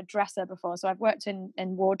been a dresser before, so I've worked in a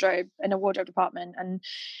wardrobe department, and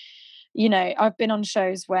you know, I've been on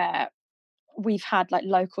shows where we've had like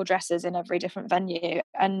local dressers in every different venue,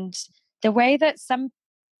 and the way that some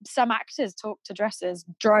actors talk to dressers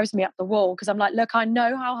drives me up the wall, because I'm like, look, I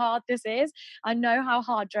know how hard this is. I know how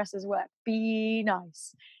hard dressers work. Be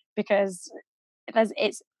nice, because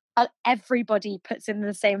everybody puts in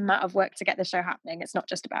the same amount of work to get the show happening. It's not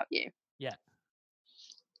just about you. Yeah.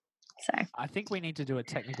 So I think we need to do a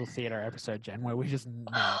technical theatre episode, Jen, where we just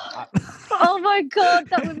oh my god,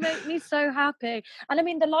 that would make me so happy. And I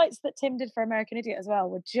mean, the lights that Tim did for American Idiot as well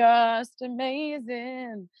were just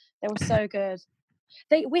amazing. They were so good.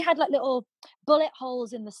 We had like little bullet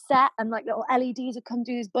holes in the set, and like little LEDs would come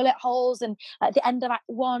through these bullet holes, and at the end of Act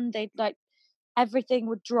 1 they'd like everything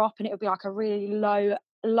would drop and it would be like a really low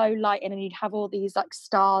lighting, and you'd have all these like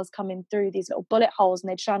stars coming through these little bullet holes, and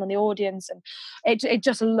they'd shine on the audience, and it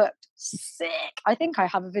just looked sick. I think I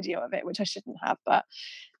have a video of it, which I shouldn't have, but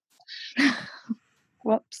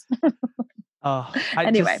whoops.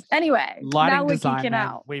 Anyway, lighting now we're design, geeking man,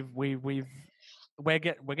 out. we're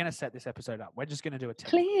gonna set this episode up. We're just gonna do a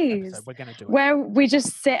technical Please. episode. We're gonna do it. Where we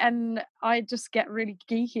just sit and I just get really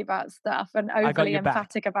geeky about stuff and overly your back.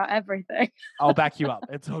 emphatic about everything. I'll back you up.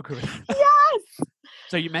 It's all good. Yes.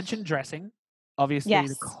 So you mentioned dressing. Obviously, Yes.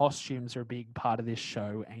 the costumes are a big part of this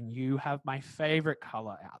show, and you have my favorite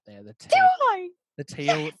color out there. The Do teal. I? The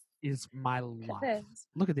teal is my life. This.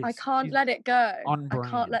 Look at this. I can't She's let it go. on I can't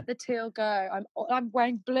brand. let the teal go. I'm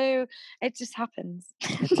wearing blue. It just happens.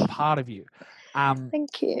 It's a part of you.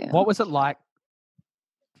 Thank you. What was it like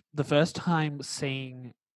the first time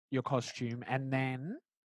seeing your costume and then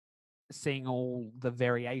seeing all the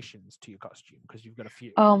variations to your costume? Because you've got a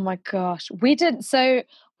few. Oh my gosh. We didn't. So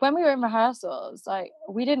when we were in rehearsals, like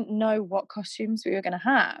we didn't know what costumes we were going to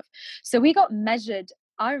have. So we got measured.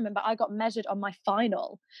 I remember I got measured on my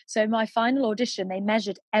final. So my final audition, they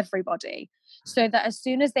measured everybody, so that as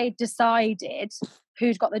soon as they decided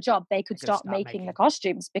who'd got the job, they could start making the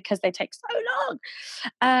costumes, because they take so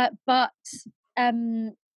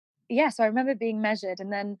long. Yeah, so I remember being measured,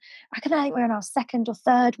 and then I think we were in our second or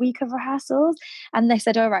third week of rehearsals, and they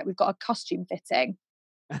said, all right, we've got a costume fitting.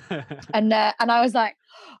 And I was like,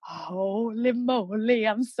 holy moly,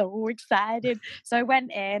 I'm so excited. So I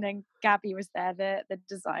went in, and Gabby was there, the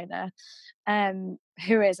designer,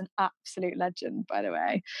 who is an absolute legend, by the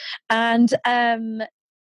way. And I've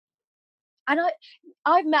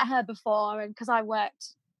met her before, and because I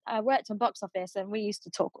worked on box office, and we used to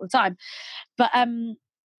talk all the time. But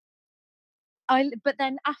but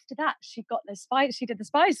then after that, she did the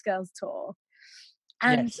Spice Girls tour,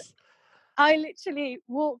 and yes. I literally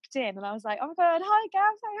walked in, and I was like, oh my god, hi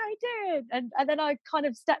Gabs, how you doing? And then I kind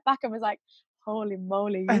of stepped back and was like, holy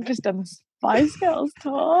moly, you've just done the Spice Girls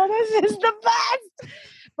tour. This is the best.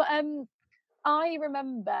 But I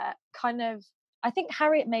remember I think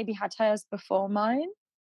Harriet maybe had hers before mine,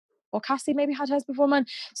 or Cassie maybe had hers before mine.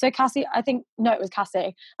 So Cassie, it was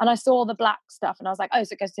Cassie. And I saw the black stuff, and I was like, oh,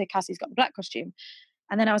 so it goes to Cassie's got the black costume.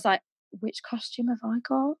 And then I was like, which costume have I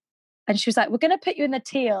got? And she was like, we're going to put you in the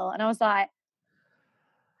teal. And I was like,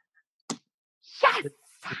 yes!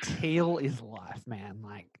 The teal is life, man.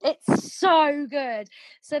 Like, it's so good.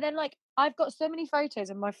 So then, like, I've got so many photos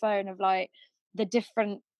on my phone of like the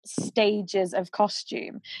different stages of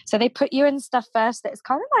costume. So they put you in stuff first that's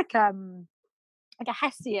kind of like a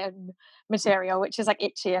Hessian material, which is like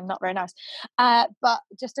itchy and not very nice, but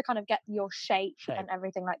just to kind of get your shape and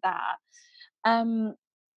everything like that. And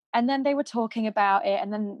then they were talking about it,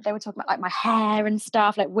 and then they were talking about like my hair and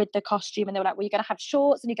stuff, like with the costume. And they were like, "Well, you're gonna have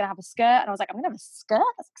shorts and you're gonna have a skirt." And I was like, "I'm gonna have a skirt?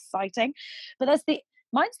 That's exciting." But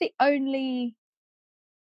mine's the only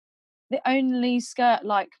skirt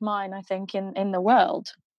like mine, I think, in the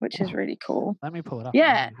world, which is really cool. Let me pull it up.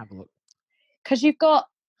 Yeah, and have a look. Because you've got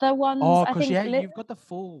the ones. Oh, I because think you've got the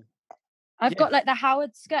full. I've got like the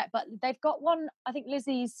Howard skirt, but they've got one. I think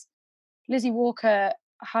Lizzie Walker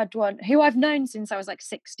had one, who I've known since I was like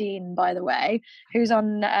 16, by the way, who's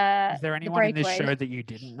on Is there anyone in this show that you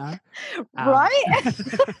didn't know? Right?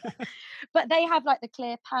 But they have like the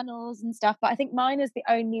clear panels and stuff, but I think mine is the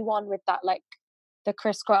only one with that like the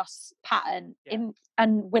crisscross pattern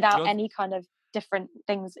and without any kind of different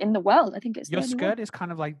things in the world. I think it's your skirt is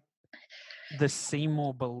kind of like the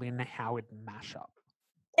Seymour Berlin Howard mashup.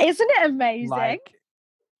 Isn't it amazing? Like,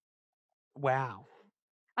 wow.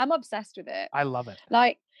 I'm obsessed with it. I love it.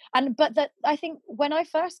 I think when I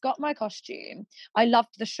first got my costume, I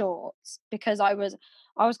loved the shorts because I was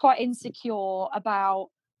quite insecure about,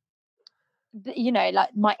 you know,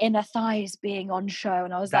 like my inner thighs being on show,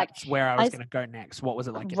 and I was that's where I was going to go next. What was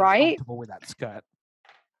it like getting comfortable with that skirt?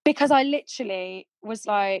 Because I literally was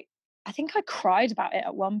like, I think I cried about it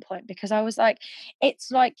at one point because I was like,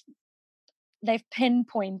 it's like they've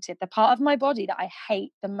pinpointed the part of my body that I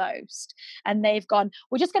hate the most, and they've gone,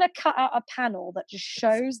 we're just going to cut out a panel that just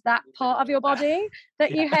shows that part of your body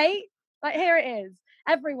that you hate. Like, here it is.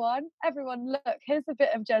 Everyone, look, here's a bit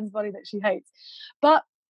of Jen's body that she hates. But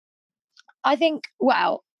I think,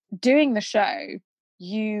 well, doing the show,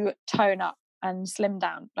 you tone up and slim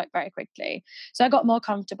down like very quickly. So I got more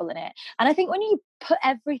comfortable in it. And I think when you put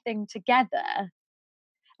everything together,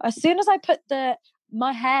 as soon as I put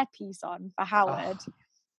my hair piece on for Howard,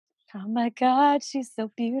 oh my God, she's so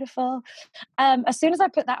beautiful. As soon as I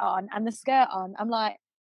put that on and the skirt on, I'm like,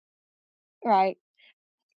 right,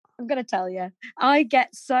 I'm going to tell you, I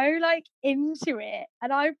get so like into it,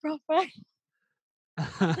 and I proper...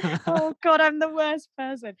 oh God, I'm the worst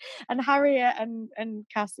person. And Harriet and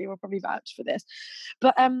Cassie will probably vouch for this.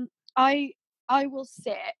 But I will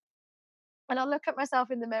sit and I'll look at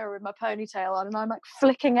myself in the mirror with my ponytail on, and I'm like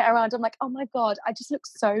flicking it around. I'm like, oh my God, I just look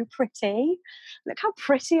so pretty. Look how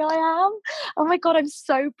pretty I am. Oh my God, I'm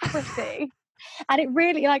so pretty. And it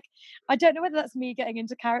really, like, I don't know whether that's me getting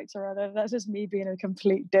into character or whether that's just me being a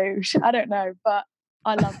complete douche. I don't know, but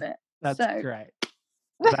I love it. That's great.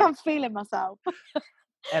 I'm feeling myself.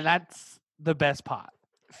 And that's the best part.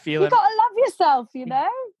 You gotta love yourself, you know?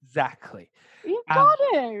 Exactly. You got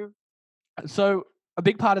to. So a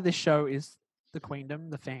big part of this show is the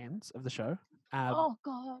Queendom, the fans of the show. Oh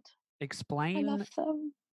God. Explain I love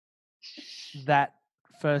them. that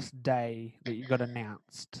first day that you got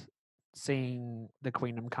announced, seeing the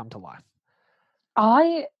Queendom come to life.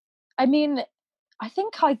 I mean, I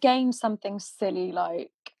think I gained something silly,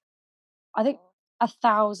 like, I think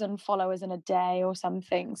 1,000 followers in a day or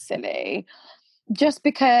something silly, just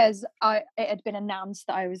because it had been announced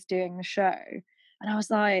that I was doing the show, and I was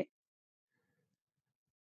like,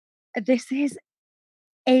 this is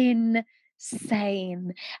insane.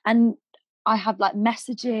 And I have like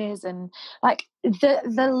messages and like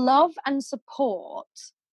the love and support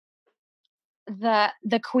that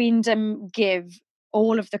the Queendom give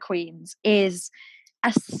all of the queens is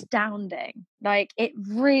astounding. Like, it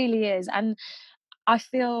really is. And I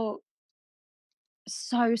feel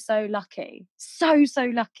so lucky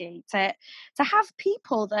to have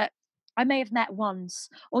people that I may have met once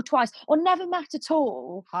or twice or never met at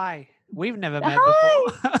all. Hi, we've never met before.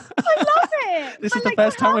 I love it. This is the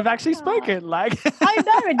first time we've actually spoken. Like, I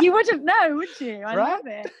know, and you wouldn't know, would you? I right? love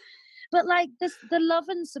it. But like the love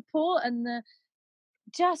and support and the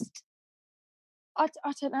just, I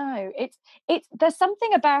don't know. It's there's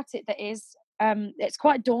something about it that is it's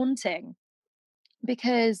quite daunting,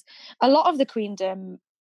 because a lot of the Queendom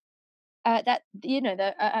that, you know,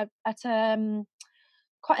 at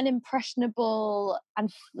quite an impressionable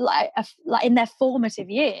and like in their formative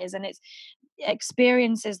years, and it's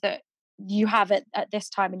experiences that you have at this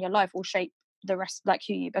time in your life will shape the rest, like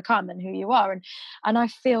who you become and who you are. And I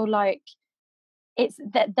feel like it's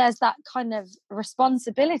that there's that kind of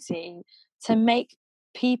responsibility to make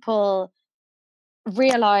people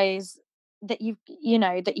realize that you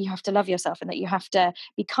know that you have to love yourself and that you have to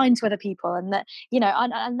be kind to other people, and that, you know,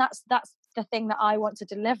 and that's the thing that I want to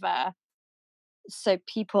deliver. So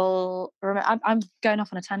people remember, I'm going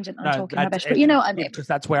off on a tangent. I'm talking rubbish, but you know what I mean. Because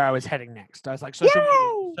that's where I was heading next. I was like,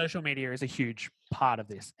 social media is a huge part of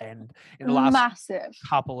this, and in the last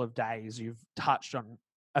couple of days, you've touched on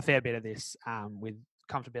a fair bit of this with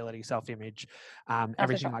comfortability, self-image,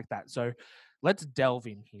 everything like that. So let's delve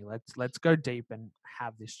in here. Let's go deep and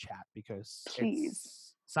have this chat because Please.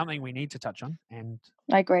 it's something we need to touch on. And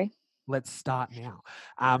I agree. let's start now.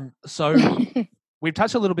 So we've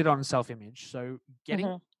touched a little bit on self-image. So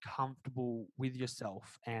getting comfortable with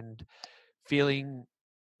yourself and feeling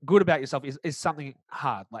good about yourself is something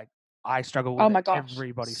hard. Like I struggle with Oh my it. gosh.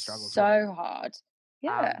 Everybody struggles so with it. hard.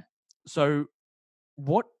 Yeah. So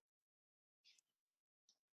what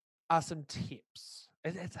are some tips?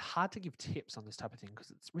 It's hard to give tips on this type of thing because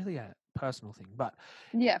it's really a personal thing. But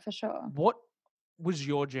Yeah, for sure. what was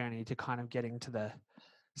your journey to kind of getting to the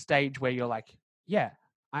stage where you're like, yeah,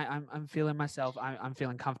 I'm feeling myself. I'm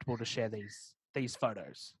feeling comfortable to share these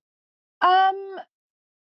photos.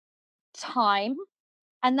 Time,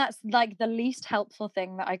 and that's like the least helpful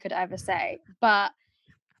thing that I could ever say. But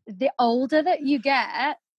the older that you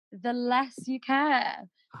get, the less you care.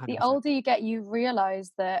 100%. The older you get, you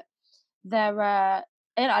realize that there are,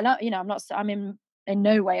 and I don't, I'm not, I'm in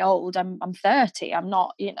no way old. I'm 30. I'm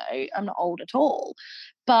not, I'm not old at all,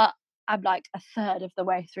 but I'm like a third of the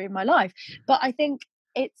way through my life. But I think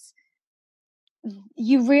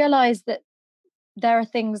you realize that there are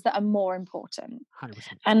things that are more important. 100%.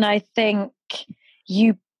 And I think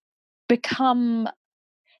you become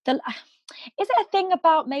is it a thing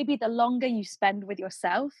about maybe the longer you spend with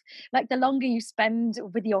yourself, like the longer you spend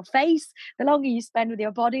with your face, the longer you spend with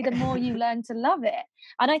your body, the more you learn to love it.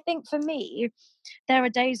 And I think for me, there are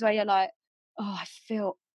days where you're like, oh, I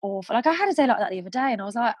feel awful. Like I had a day like that the other day and I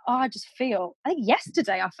was like, oh, I think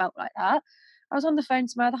yesterday I felt like that. I was on the phone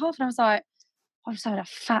to my other half and I was like, I'm just having a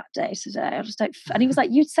fat day today. I just don't. And he was like,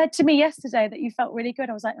 you said to me yesterday that you felt really good.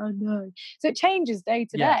 I was like, oh no. So it changes day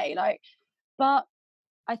to day. But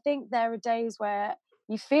I think there are days where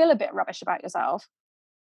you feel a bit rubbish about yourself.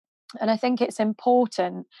 And I think it's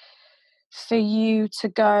important for you to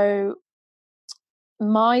go,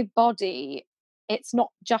 my body, it's not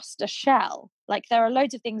just a shell. Like there are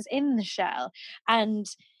loads of things in the shell. And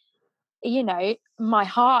my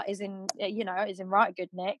heart is in right good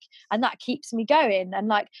nick, and that keeps me going, and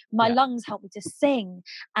like my lungs help me to sing,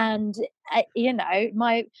 and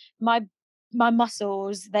my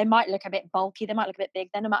muscles, they might look a bit bulky, they might look a bit big,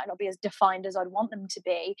 they might not be as defined as I'd want them to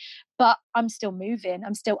be, but I'm still moving,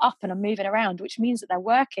 I'm still up and I'm moving around, which means that they're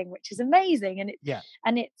working, which is amazing.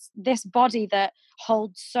 And it's this body that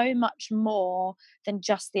holds so much more than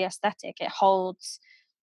just the aesthetic. It holds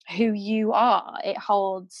who you are. It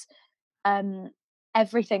holds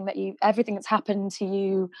everything that's happened to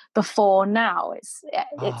you before now. It's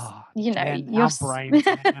Jen, you're our brains,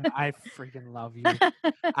 man, I freaking love you.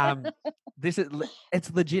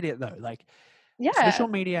 It's legit though. Like social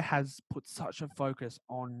media has put such a focus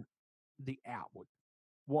on the outward,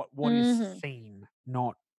 what is seen,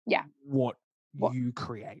 not what you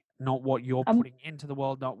create, not what you're putting into the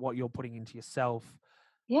world, not what you're putting into yourself.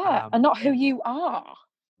 And not who you are.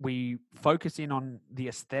 We focus in on the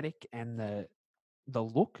aesthetic and the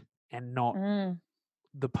look and not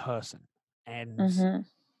the person. And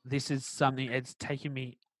this is something, it's taken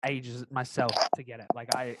me ages myself to get it.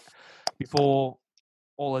 Like before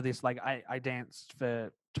all of this, like I danced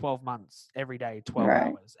for 12 months every day, 12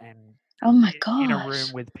 hours, and oh my in a room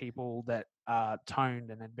gosh, with people that are toned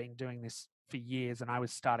and had been doing this for years, and I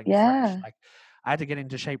was starting fresh. Like I had to get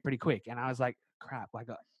into shape pretty quick, and I was like, crap, like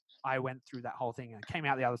I went through that whole thing and I came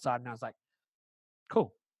out the other side and I was like,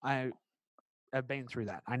 cool, I've been through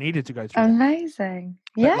that. I needed to go through amazing.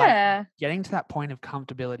 that. But like, getting to that point of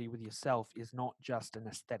comfortability with yourself is not just an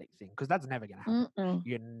aesthetic thing, because that's never going to happen.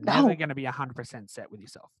 You're never going to be 100% set with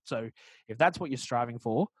yourself. So if that's what you're striving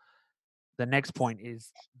for, the next point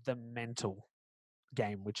is the mental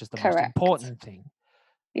game, which is the most important thing.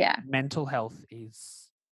 Mental health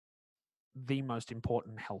is the most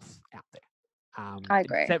important health out there. I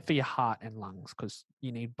agree. Except for your heart and lungs, because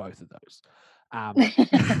you need both of those.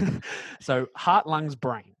 So heart, lungs,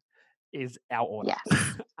 brain is our order.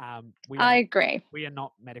 Yes. I agree. We are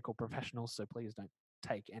not medical professionals, so please don't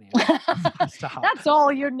take any of that to heart. That's all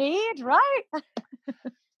you need, right?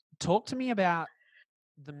 Talk to me about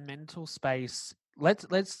the mental space. Let's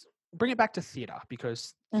bring it back to theatre,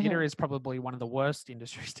 because theatre is probably one of the worst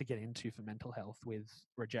industries to get into for mental health, with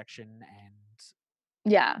rejection and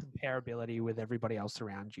comparability with everybody else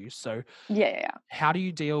around you. So how do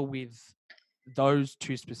you deal with those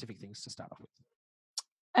two specific things to start off with?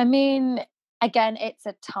 I mean, again, it's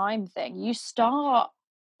a time thing. You start,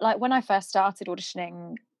 like when I first started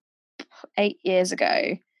auditioning 8 years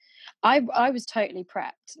ago, I was totally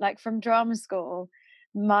prepped. Like from drama school,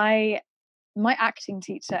 my acting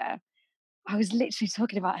teacher, I was literally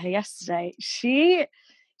talking about her yesterday. She's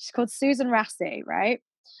called Susan Rassi, right?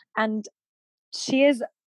 And she is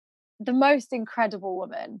the most incredible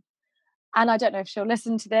woman. And I don't know if she'll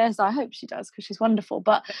listen to this. I hope she does because she's wonderful.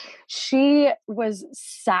 But she was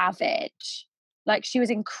savage. Like, she was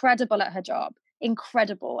incredible at her job,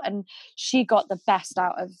 incredible. And she got the best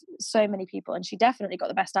out of so many people. And she definitely got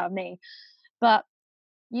the best out of me. But,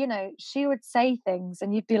 you know, she would say things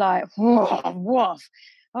and you'd be like, woof, woof.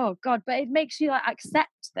 Oh God. But it makes you like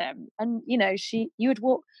accept them. And, you know, you would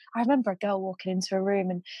walk. I remember a girl walking into a room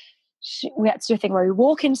and we had to do a thing where we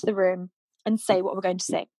walk into the room and say what we're going to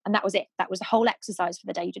sing. And that was it. That was the whole exercise for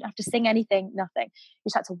the day. You didn't have to sing anything, nothing. You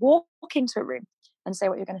just had to walk into a room and say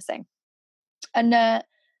what you're going to sing. And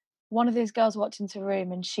one of these girls walked into a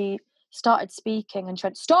room and she started speaking and she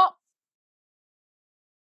went, "Stop.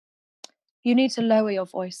 You need to lower your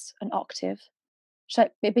voice an octave.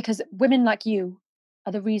 Because women like you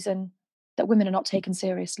are the reason that women are not taken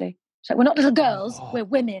seriously. So we're not little girls, we're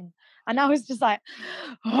women." And I was just like,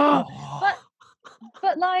 oh.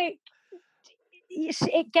 But like,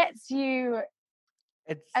 it gets you,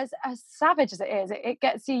 as savage as it is, it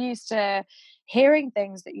gets you used to hearing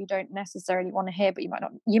things that you don't necessarily want to hear, but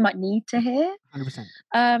you might need to hear.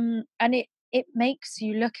 100%. And it makes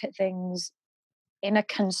you look at things in a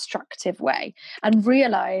constructive way and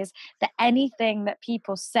realize that anything that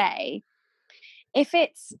people say, if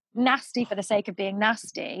it's nasty for the sake of being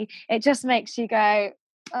nasty, it just makes you go,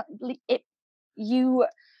 it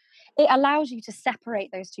allows you to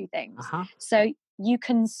separate those two things. So you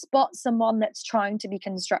can spot someone that's trying to be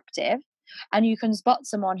constructive and you can spot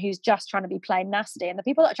someone who's just trying to be plain nasty. And the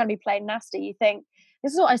people that are trying to be plain nasty, you think,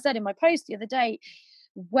 this is what I said in my post the other day,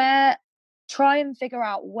 try and figure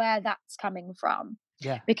out where that's coming from.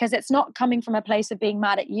 Yeah. Because it's not coming from a place of being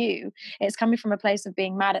mad at you. It's coming from a place of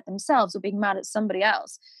being mad at themselves or being mad at somebody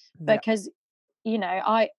else. Because, you know,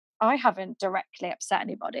 I haven't directly upset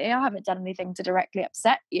anybody. I haven't done anything to directly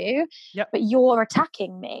upset you, but you're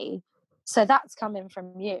attacking me. So that's coming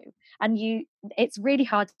from you. And it's really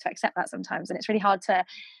hard to accept that sometimes. And it's really hard to,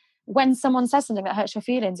 when someone says something that hurts your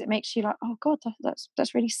feelings, it makes you like, oh God,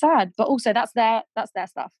 that's really sad. But also that's their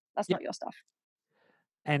stuff. That's not your stuff.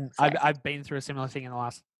 And so. I've been through a similar thing in the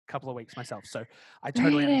last couple of weeks myself. So I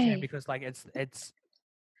totally understand, because like it's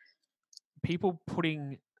people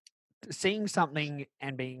seeing something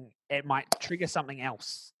and it might trigger something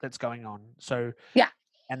else that's going on. So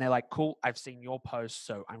and they're like, cool, I've seen your post,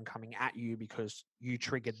 so I'm coming at you because you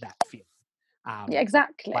triggered that feeling.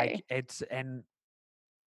 Exactly. Like and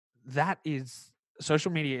that is,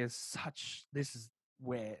 social media is this is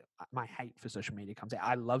where my hate for social media comes out.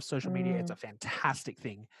 I love social media. It's a fantastic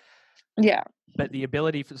thing. Yeah. But the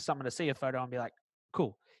ability for someone to see a photo and be like,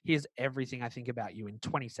 cool, here's everything I think about you in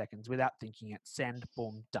 20 seconds without thinking it, send,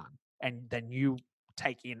 boom, done. And then you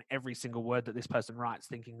take in every single word that this person writes,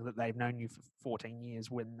 thinking that they've known you for 14 years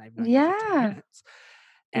when they've known you for 2 minutes.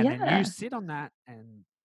 And then you sit on it and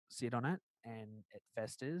it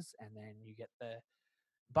festers, and then you get the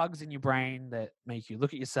bugs in your brain that make you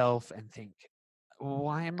look at yourself and think,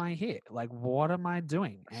 why am I here? Like, what am I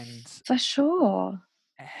doing? And for sure,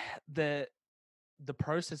 the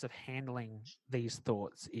process of handling these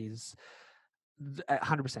thoughts is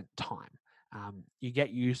 100% time. You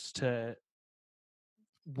get used to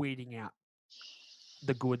weeding out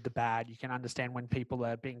the good, the bad. You can understand when people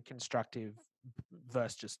are being constructive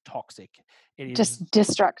versus just toxic. It is just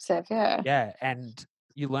destructive. Yeah. And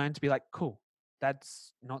you learn to be like, cool,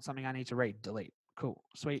 that's not something I need to read, delete. Cool,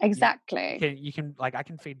 sweet. Exactly. You can like, I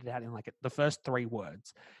can feed it out in like the first 3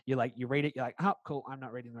 words. You read it, you're like, oh, cool, I'm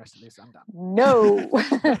not reading the rest of this, I'm done. No.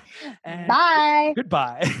 Bye.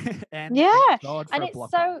 Goodbye. And God for and a it's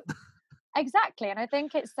block so button. Exactly. And I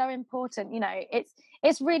think it's so important, you know,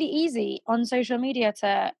 it's really easy on social media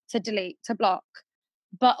to delete, to block,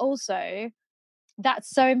 but also that's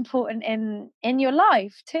so important in your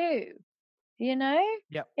life too. You know?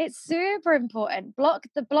 Yep. It's super important. Block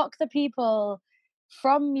the people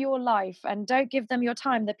from your life and don't give them your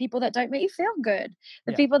time. The people that don't make you feel good.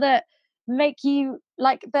 The people that make you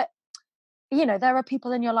like that. You know, there are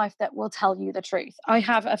people in your life that will tell you the truth. I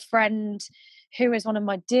have a friend who is one of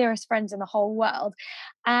my dearest friends in the whole world.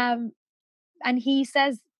 And he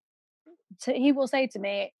will say to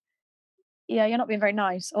me, yeah, you're not being very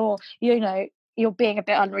nice, or, you know, you're being a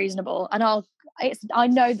bit unreasonable. And I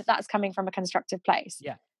know that that's coming from a constructive place.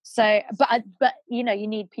 Yeah. So, but you know, you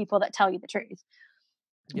need people that tell you the truth,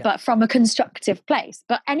 but from a constructive place.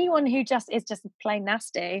 But anyone who is just plain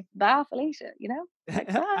nasty, bye, Felicia, you know? Like,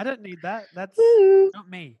 I don't need that. That's not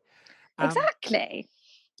me. Exactly.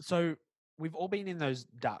 So we've all been in those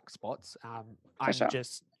dark spots. I'm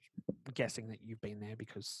just guessing that you've been there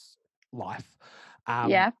because life.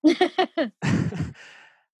 Yeah.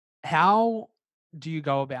 How do you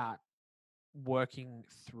go about working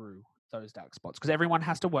through those dark spots? Because everyone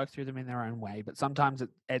has to work through them in their own way, but sometimes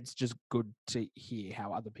it's just good to hear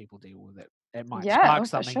how other people deal with it. It might spark for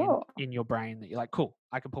something sure. in your brain that you're like, cool,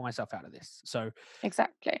 I can pull myself out of this. So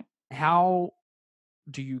Exactly. how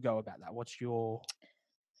do you go about that? What's your...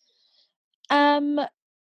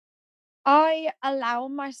 I allow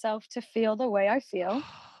myself to feel the way I feel.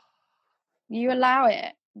 You allow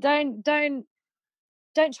it. Don't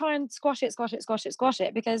try and squash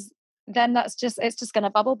it, because then it's just going to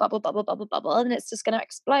bubble, and it's just going to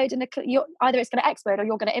explode. And either it's going to explode or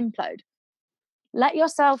you're going to implode. Let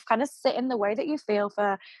yourself kind of sit in the way that you feel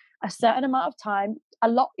for a certain amount of time.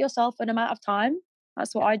 Allot yourself an amount of time.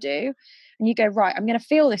 That's what I do. And you go, right, I'm going to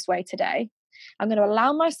feel this way today. I'm going to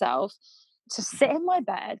allow myself to sit in my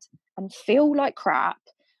bed and feel like crap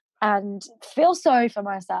and feel sorry for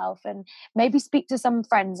myself, and maybe speak to some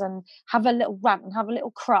friends and have a little rant and have a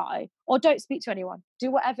little cry, or don't speak to anyone.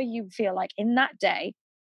 Do whatever you feel like in that day.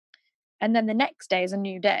 And then the next day is a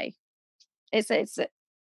new day. It's a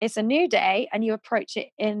new day, and you approach it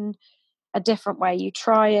in a different way. You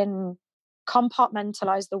try and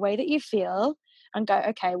compartmentalize the way that you feel and go,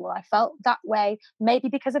 okay, well, I felt that way, maybe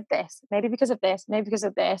because of this, maybe because of this, maybe because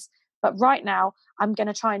of this. But right now, I'm going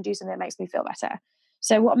to try and do something that makes me feel better.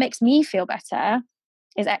 So what makes me feel better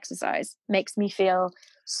is exercise. Makes me feel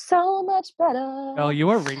so much better. Oh, you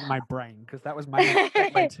were reading my brain, because that was my next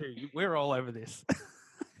segue too. We're all over this.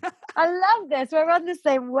 I love this. We're on the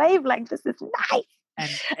same wavelength. This is nice. And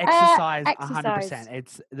exercise, exercise. 100%.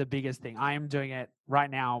 It's the biggest thing. I am doing it right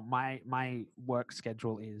now. My work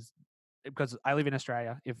schedule is, because I live in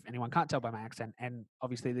Australia, if anyone can't tell by my accent, and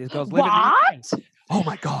obviously these girls live in the UK. Oh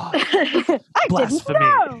my God. I Blasphemy.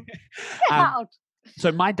 didn't know. Get out.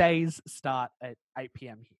 So my days start at 8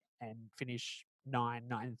 p.m. here and finish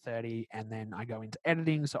 9:30, and then I go into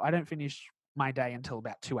editing. So I don't finish my day until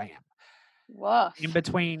about 2 a.m. Woof. In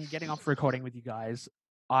between getting off recording with you guys,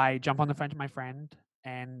 I jump on the phone to my friend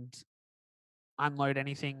and unload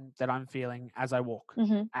anything that I'm feeling as I walk.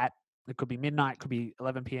 Mm-hmm. It could be midnight, could be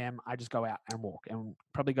 11 p.m. I just go out and walk, and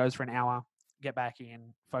probably goes for an hour, get back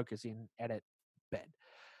in, focus in, edit, bed.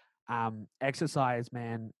 Exercise,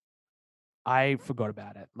 man, I forgot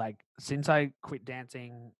about it. Like, since I quit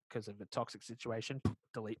dancing because of a toxic situation,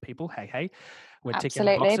 delete people. Hey, we're ticking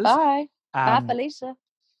Absolutely. boxes. Bye. Bye, Felicia.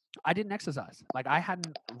 I didn't exercise. Like, I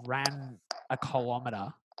hadn't ran a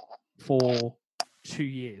kilometer for 2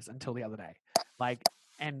 years until the other day. Like,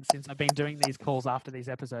 and since I've been doing these calls after these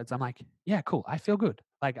episodes, I'm like, yeah, cool. I feel good.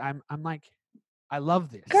 Like, I'm like, I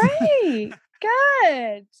love this. Great.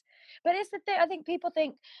 Good. But it's the thing, I think people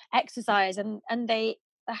think exercise and they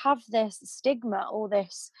have this stigma or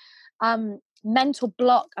this mental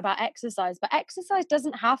block about exercise, but exercise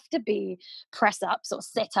doesn't have to be press ups or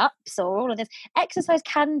sit ups or all of this. Exercise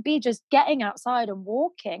can be just getting outside and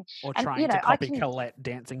walking, or and trying to copy Colette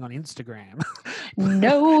dancing on Instagram.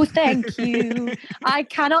 No, thank you. I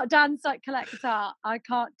cannot dance like Colette guitar. I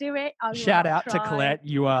can't do it. I will Shout not out to try. Colette.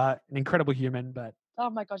 You are an incredible human, but oh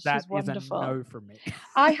my God, that she's wonderful. is a no from me.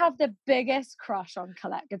 I have the biggest crush on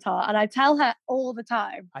Colette guitar, and I tell her all the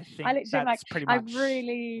time. I think that's pretty much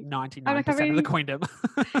 99% of the queendom.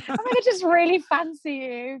 I just really fancy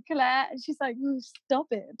you, Colette. And she's like, stop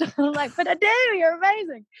it. I'm like, but I do, you're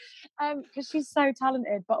amazing. Because she's so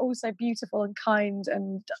talented, but also beautiful and kind,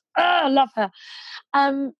 and I love her.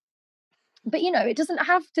 But it doesn't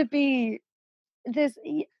have to be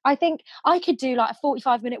I think I could do like a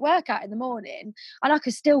 45-minute workout in the morning and I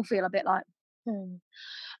could still feel a bit like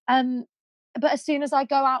but as soon as I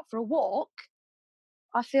go out for a walk,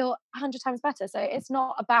 I feel 100 times better. So it's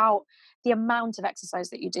not about the amount of exercise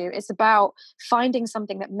that you do, it's about finding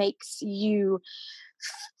something that makes you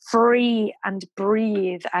free and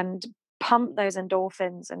breathe and pump those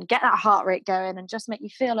endorphins and get that heart rate going and just make you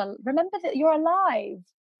feel remember that you're alive.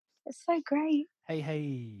 It's so great.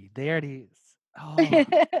 Hey, there it is. Oh.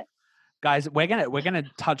 Guys, we're gonna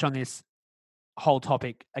touch on this whole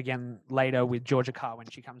topic again later with Georgia Carr when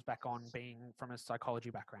she comes back on, being from a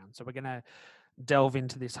psychology background. So we're gonna delve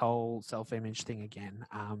into this whole self-image thing again.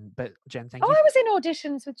 But Jen, thank you. I was in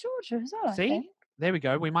auditions with Georgia as well. See, there we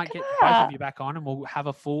go. We might get both of you back on, and we'll have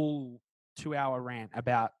a full 2-hour rant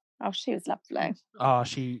about. Oh, she was lovely. Oh,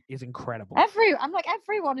 she is incredible. I'm like,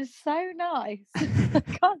 everyone is so nice. I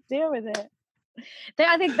can't deal with it.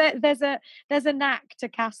 I think that there's a knack to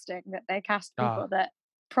casting, that they cast people that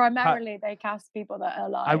primarily they cast people that are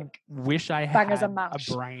like. I wish I had a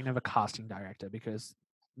brain of a casting director, because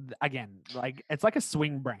again, like, it's like a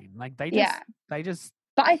swing brain. Like they just.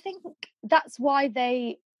 But I think that's why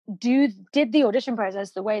did the audition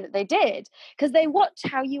process the way that they did, because they watch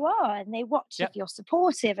how you are, and they watch if you're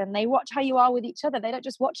supportive, and they watch how you are with each other. They don't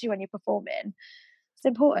just watch you when you're performing. It's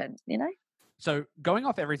important, you know. So going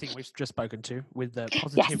off everything we've just spoken to with the Yes.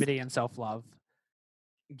 positivity and self-love,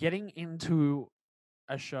 getting into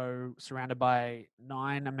a show surrounded by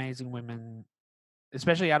 9 amazing women,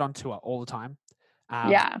 especially out on tour all the time.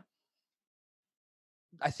 Yeah.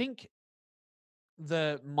 I think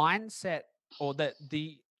the mindset or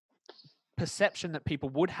the perception that people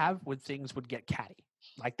would have with things would get catty.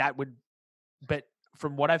 Like that would, but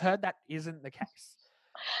from what I've heard, that isn't the case.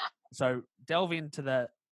 So delve into the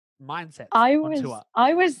mindset on tour.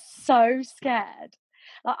 I was so scared.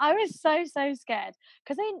 Like, I was so scared,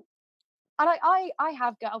 because I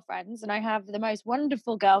have girlfriends, and I have the most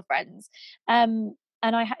wonderful girlfriends,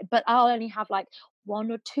 but I'll only have like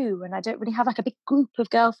 1 or 2, and I don't really have like a big group of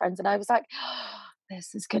girlfriends. And I was like,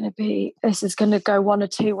 this is going to go 1 or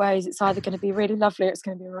 2 ways. It's either going to be really lovely, or it's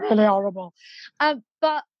going to be really horrible.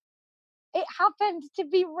 But it happened to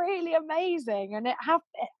be really amazing, and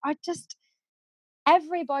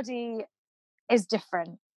everybody is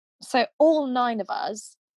different. So all 9 of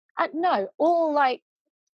us, all like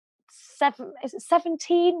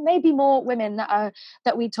 17, maybe more women that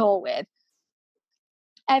we tour with.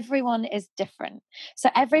 Everyone is different, so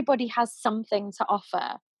everybody has something to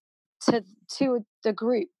offer to the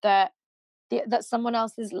group that someone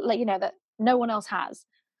else is, like, you know, that no one else has.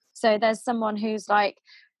 So there's someone who's like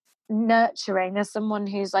nurturing, there's someone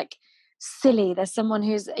who's like silly, there's someone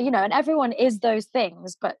who's, you know, and everyone is those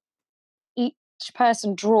things, but each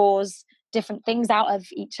person draws different things out of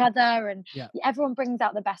each other, and everyone brings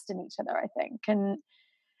out the best in each other, I think. And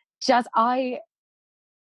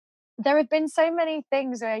there have been so many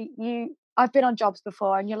things where I've been on jobs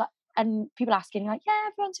before, and you're like, and people asking, like, yeah,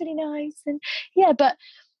 everyone's really nice, and but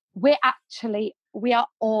we are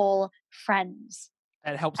all friends.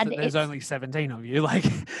 It helps that there's only 17 of you. Like,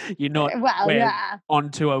 you're not on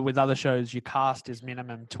tour with other shows. Your cast is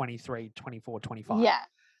minimum 23, 24, 25. Yeah.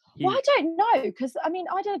 Well, I don't know, because I mean,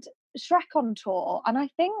 I did Shrek on tour, and I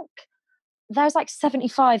think there's like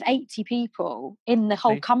 75, 80 people in the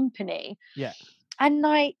whole company. Yeah. And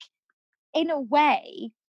like, in a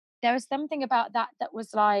way, there was something about that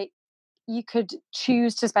was like, you could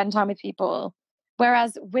choose to spend time with people,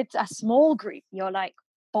 whereas with a small group, you're like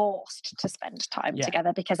forced to spend time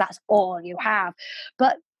together because that's all you have.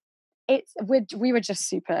 But we were just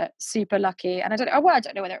super lucky, and I don't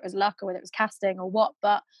know whether it was luck or whether it was casting or what,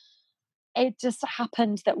 but it just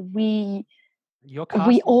happened that we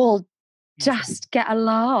all just get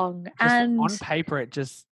along. And on paper, it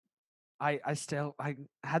just I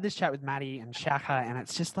had this chat with Maddie and Shaka, and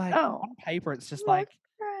it's just like, on paper, it's just like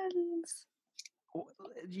friends.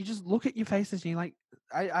 You just look at your faces and you're like,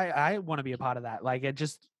 I want to be a part of that. Like, it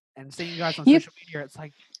just, and seeing you guys on social media, it's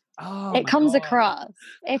like, it comes across.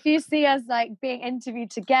 If you see us like being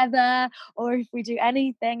interviewed together, or if we do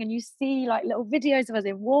anything and you see like little videos of us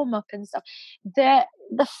in warm up and stuff, the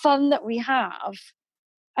fun that we have.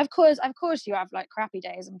 Of course you have like crappy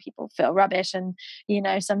days and people feel rubbish, and you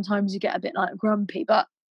know, sometimes you get a bit like grumpy, but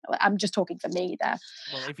I'm just talking for me there.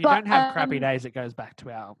 Well, if you don't have crappy days, it goes back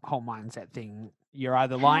to our whole mindset thing. You're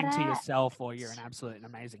either lying to yourself, or you're an absolute and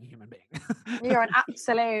amazing human being. You're an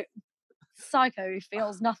absolute psycho who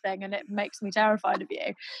feels nothing, and it makes me terrified of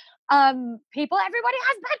you. Everybody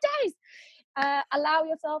has bad days. Allow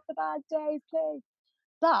yourself the bad days, please.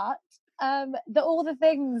 But all the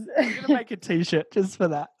things. I'm gonna make a T-shirt just for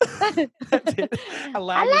that. That's it.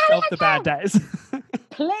 Allow yourself the bad days.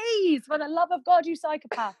 Please, for the love of God, you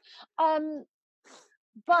psychopath. But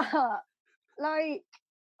like,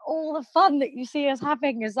 all the fun that you see us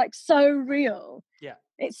having is like so real. Yeah,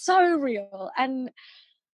 it's so real, and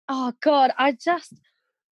oh God, I'm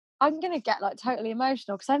gonna get like totally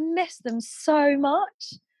emotional because I miss them so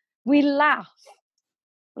much. We laugh,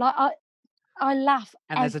 like I laugh,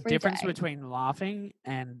 and there's a difference day. Between laughing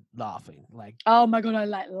and laughing. Like, oh my God, I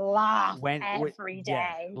like laugh every day.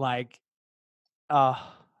 Yeah, like, I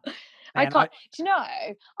can't. Do you know?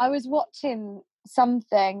 I was watching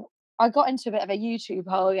something. I got into a bit of a YouTube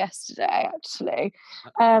hole yesterday, actually,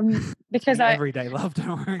 because everyday love.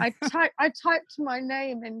 Don't worry. I typed my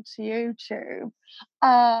name into YouTube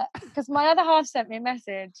because my other half sent me a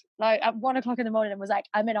message like at 1 o'clock in the morning and was like,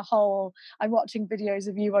 "I'm in a hole. I'm watching videos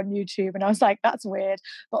of you on YouTube," and I was like, "That's weird,"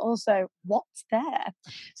 but also, what's there?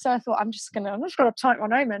 So I thought, I'm just gonna type my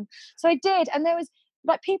name in. So I did, and there was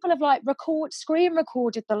like people have like screen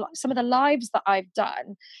recorded some of the lives that I've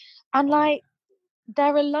done, and like.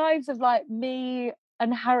 There are lives of like me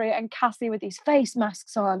and Harriet and Cassie with these face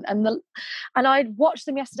masks on, and I'd watched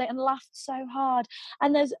them yesterday and laughed so hard.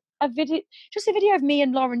 And there's a video of me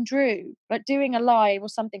and Lauren Drew like doing a live or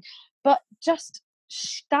something, but just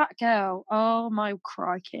that girl, oh my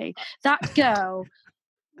crikey, that girl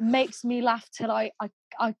makes me laugh till I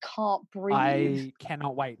can't breathe. I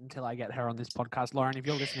cannot wait until I get her on this podcast. Lauren, if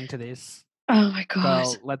you're listening to this, oh my god,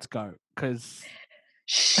 girl, let's go, because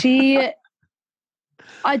she's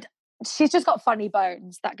just got funny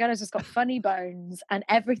bones. That girl has just got funny bones, and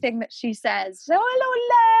everything that she says, oh, hello,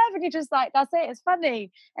 love, and you're just like, that's it, it's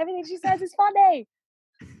funny. Everything she says is funny.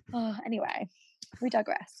 Oh, anyway, we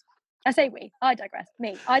digress. I say we. I digress.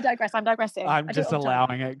 Me. I digress. I'm digressing. I'm just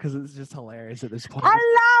allowing it because it's just hilarious at this point.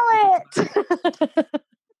 Allow it.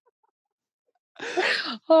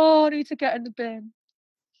 Oh, I need to get in the bin.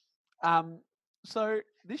 So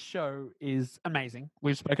this show is amazing.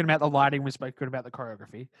 We've spoken about the lighting. We've spoken about the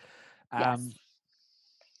choreography. Yes.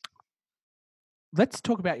 Let's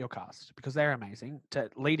talk about your cast because they're amazing. To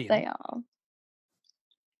lead in, They are.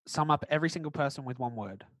 Sum up every single person with one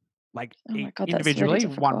word. Like Oh my God, that's individually,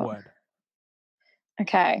 really one difficult. word.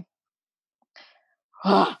 Okay.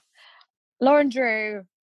 Lauren Drew,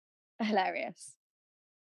 hilarious.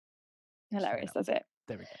 Hilarious, that's it.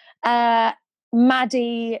 There we go.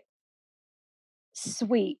 Maddie,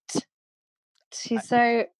 sweet. She's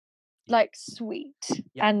so like sweet.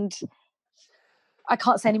 Yeah. And I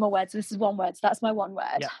can't say any more words. This is one word. So that's my one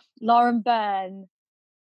word. Yeah. Lauren Byrne.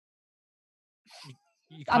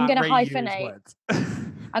 You I'm can't going to reuse hyphenate. words.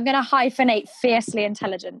 I'm going to hyphenate fiercely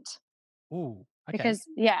intelligent. Ooh, okay. Because,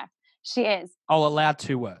 yeah, she is. I'll allow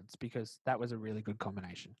 2 words because that was a really good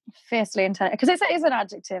combination. Fiercely intelligent. Because it is an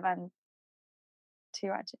adjective and 2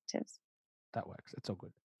 adjectives. That works. It's all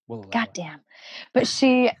good. We'll allow God it. damn. But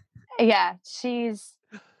she's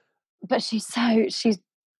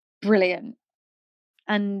brilliant.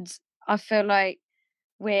 And I feel like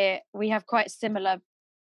we have quite similar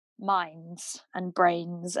minds and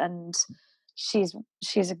brains, and she's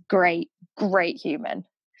a great human.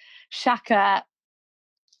 Shaka,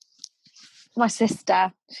 my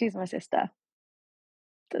sister, she's my sister.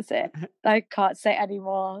 That's it. I can't say any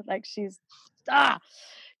more. Like she's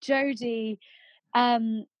Jodie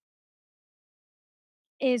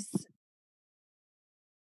is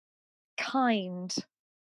kind,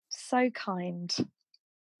 so kind.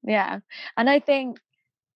 Yeah. And I think,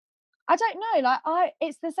 I don't know, like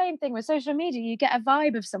it's the same thing with social media. You get a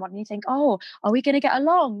vibe of someone and you think, oh, are we going to get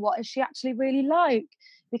along? What is she actually really like?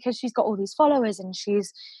 Because she's got all these followers and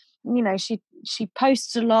she's, you know, she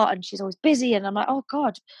posts a lot and she's always busy. And I'm like, oh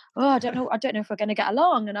God, I don't know if we're going to get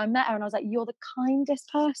along. And I met her and I was like, you're the kindest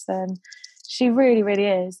person. She really, really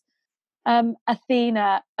is.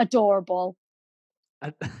 Athena, adorable.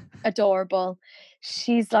 Adorable.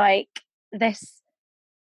 She's like this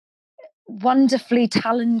wonderfully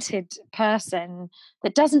talented person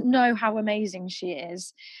that doesn't know how amazing she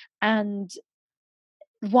is and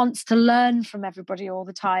wants to learn from everybody all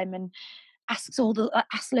the time and asks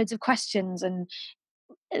loads of questions, and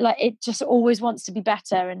like it just always wants to be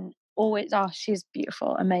better and always, she's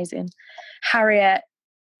beautiful, amazing. Harriet,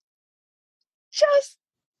 just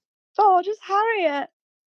Harriet.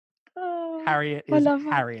 Harriet is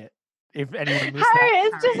Harriet. If anyone missed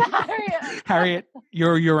Harriet is just Harriet. Harriet,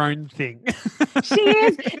 you're your own thing. She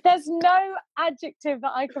is. There's no adjective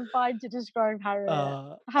that I can find to describe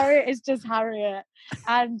Harriet. Harriet is just Harriet,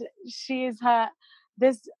 and she is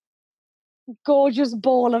this gorgeous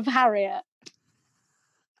ball of Harriet.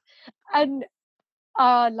 And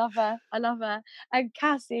I love her. And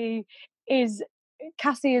Cassie is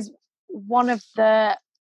one of the.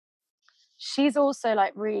 She's also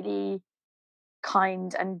like really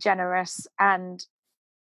kind and generous and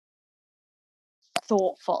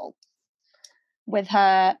thoughtful with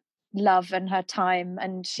her love and her time,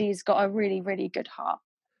 and she's got a really, really good heart.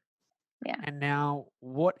 Yeah. And now,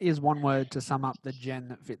 what is one word to sum up the Jen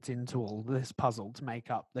that fits into all this puzzle to make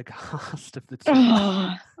up the cast of the team?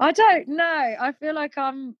 I don't know. I feel like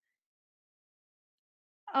I'm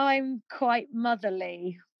quite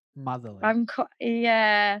motherly.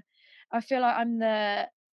 Yeah. I feel like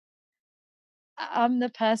I'm the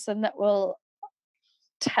person that will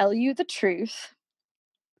tell you the truth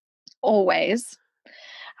always,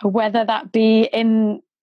 whether that be in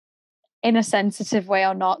a sensitive way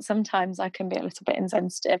or not. Sometimes I can be a little bit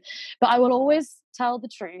insensitive, but I will always tell the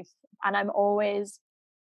truth, and I'm always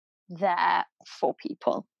there for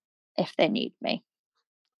people if they need me.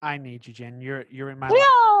 I need you, Jen. You're in my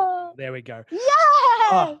life. There we go. Yeah.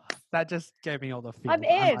 Oh, that just gave me all the feels. I'm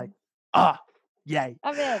in. Like, yay.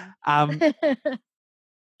 I'm in.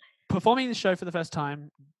 Performing the show for the first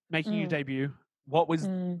time, making your debut, What was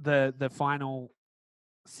Mm. the final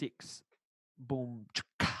 6 boom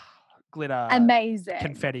glitter Amazing.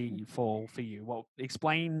 confetti fall for you? Well,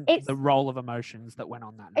 explain It's the role of emotions that went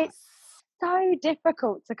on that night. it's so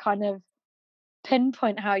difficult to kind of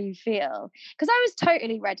pinpoint how you feel, because I was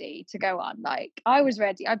totally ready to go on. Like, I was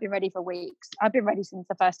ready. I've been ready for weeks. I've been ready since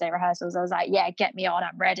the first day of rehearsals. I was like, yeah, get me on,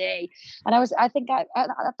 I'm ready. And I think at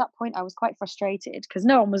that point I was quite frustrated because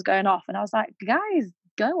no one was going off, and I was like, guys,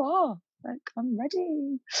 go off, like, I'm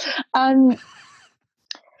ready.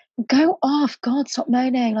 Go off, God, stop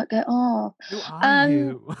moaning, like, go off. Who are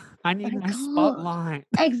you? I need My my God. spotlight.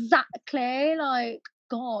 Exactly, like,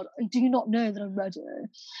 God, I do not know that I'm ready.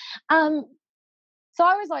 So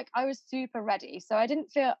I was super ready. So I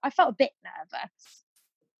felt a bit nervous.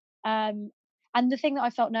 And the thing that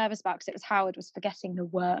I felt nervous about, because it was Howard, was forgetting the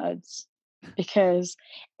words, because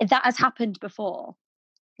that has happened before.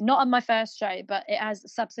 Not on my first show, but it has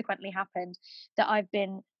subsequently happened that I've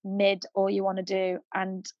been mid All You Want to Do,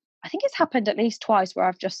 and I think it's happened at least twice where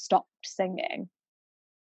I've just stopped singing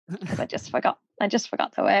because I just forgot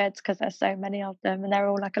the words, because there's so many of them and they're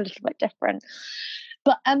all like a little bit different.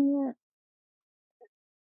 But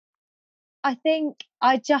I think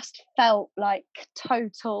I just felt like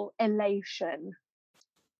total elation.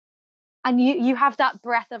 And you have that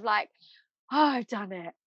breath of like, oh, I've done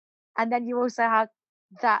it. And then you also have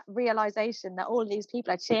that realization that all of these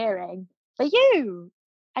people are cheering for you.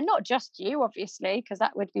 And not just you, obviously, because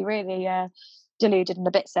that would be really deluded and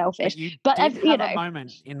a bit selfish. But you But did you have know, a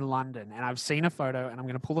moment in London, and I've seen a photo, and I'm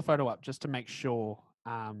going to pull the photo up just to make sure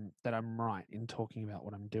that I'm right in talking about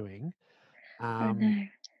what I'm doing. oh no.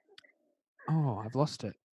 Oh, I've lost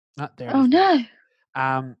it. There it Oh is.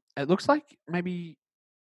 no. It looks like maybe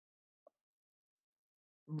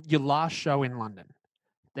your last show in London.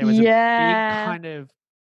 There was a big kind of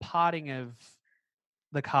parting of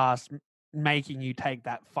the cast making you take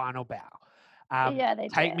that final bow. Yeah, they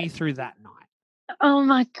take did. me through that night. Oh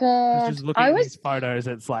my God. Just looking at these photos,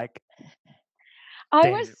 it's like, I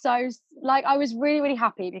damn. was so, like, I was really, really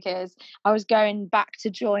happy because I was going back to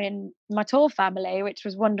join my tour family, which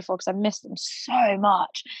was wonderful because I missed them so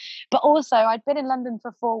much. But also, I'd been in London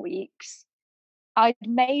for 4 weeks. I'd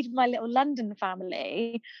made my little London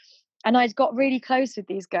family, and I'd got really close with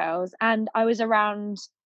these girls. And I was around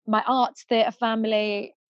my arts theatre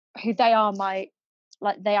family, who they are my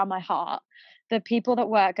heart. The people that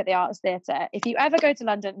work at the arts theatre. If you ever go to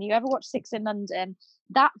London and you ever watch Six in London,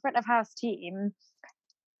 that front of house team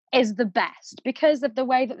is the best because of the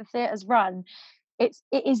way that the theatre's run. It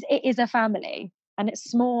is a family, and it's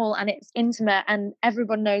small and it's intimate and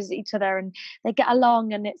everyone knows each other and they get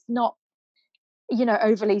along, and it's not, you know,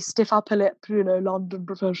 overly stiff upper lip, you know, London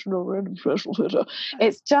professional theatre.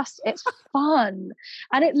 It's fun,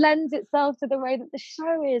 and it lends itself to the way that the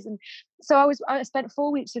show is. And so I spent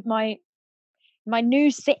 4 weeks with my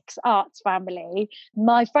new 6 arts family,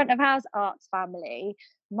 my front of house arts family,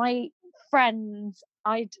 my friends.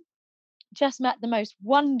 I'd just met the most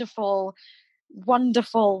wonderful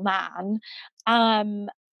man, and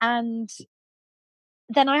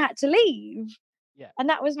then I had to leave, and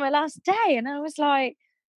that was my last day, and I was like,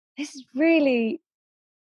 this is really,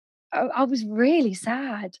 I was really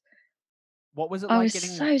sad. What was it I like was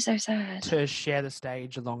getting so sad to share the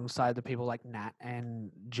stage alongside the people like Nat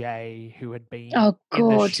and Jay, who had been Oh, in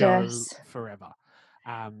the show gorgeous. forever?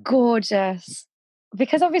 Gorgeous,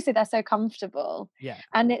 because obviously they're so comfortable, Yeah.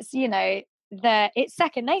 and it's, you know, it's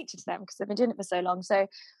second nature to them because they've been doing it for so long. So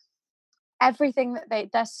everything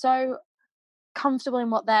that they're so comfortable in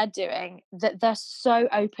what they're doing that they're so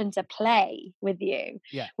open to play with you.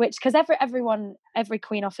 Yeah. Which, because every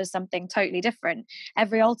queen offers something totally different.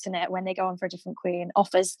 Every alternate, when they go on for a different queen,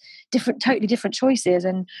 offers totally different choices.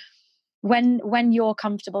 And when you're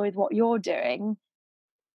comfortable with what you're doing,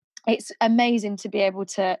 it's amazing to be able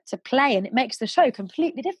to play, and it makes the show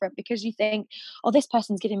completely different because you think, oh, this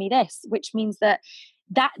person's giving me this, which means that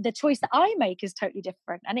the choice that I make is totally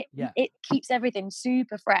different, and it keeps everything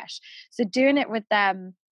super fresh. So doing it with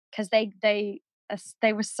them, because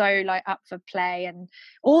they were so like up for play, and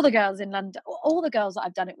all the girls in London, all the girls that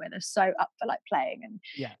I've done it with are so up for like playing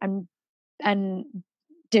and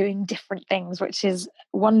doing different things, which is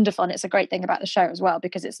wonderful. And it's a great thing about the show as well,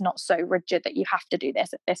 because it's not so rigid that you have to do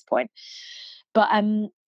this at this point. But I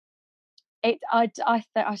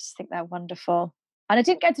just think they're wonderful. And I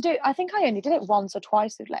didn't get to do it. I think I only did it once or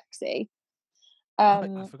twice with Lexi.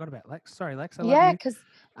 I forgot about Lex. Sorry, Lex. I love you.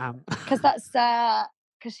 Because that's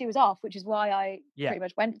because she was off, which is why I pretty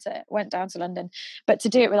much went down to London. But to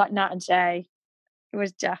do it with like Nat and Jay, it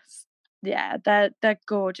was just, yeah, they're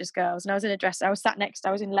gorgeous girls. And I was in a dress. I was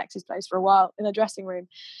in Lexi's place for a while in the dressing room,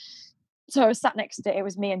 so I was sat next to it. It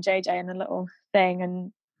was me and JJ in a little thing,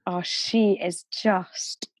 and she is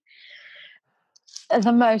just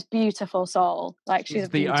the most beautiful soul. Like, she's a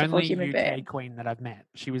the beautiful only human UK being. queen that I've met.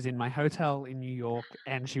 She was in my hotel in New York,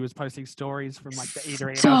 and she was posting stories from like the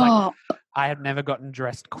eatery, and I was like, I have never gotten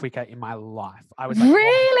dressed quicker in my life. I was like,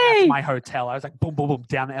 really? at my hotel. I was like, boom, boom, boom,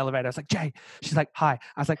 down the elevator. I was like, Jay. She's like, hi.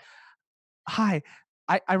 I was like, hi.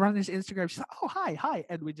 I run this Instagram. She's like, oh, hi.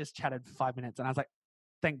 And we just chatted for 5 minutes, and I was like,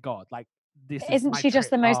 thank God. Like, this Isn't my she just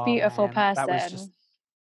trip. the most Oh, beautiful man. person?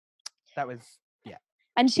 That was yeah.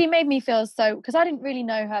 And she made me feel so, because I didn't really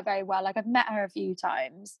know her very well. Like, I've met her a few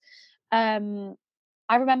times. I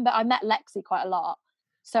remember I met Lexi quite a lot.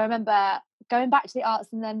 So I remember going back to the arts,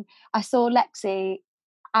 and then I saw Lexi,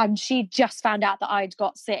 and she just found out that I'd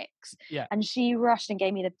got 6. Yeah. And she rushed and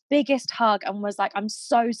gave me the biggest hug and was like, I'm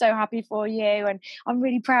so happy for you, and I'm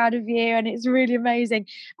really proud of you, and it's really amazing.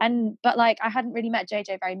 But like, I hadn't really met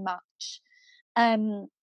JJ very much.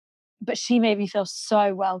 But she made me feel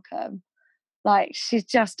so welcome. Like, she's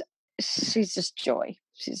just joy.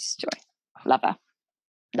 She's just joy. Love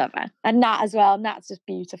her. And Nat as well. Nat's just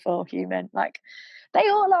beautiful human. Like, they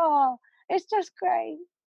all are. It's just great.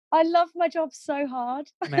 I love my job so hard.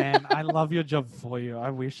 Man, I love your job for you. I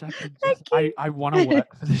wish I could just, I want to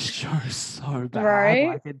work for this show so bad. Right?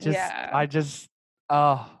 Like, it just,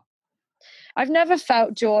 I've never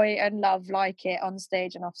felt joy and love like it on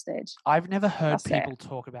stage and off stage. I've never heard people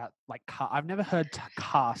talk about, like, I've never heard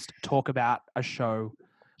cast talk about a show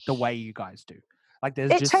the way you guys do. Like,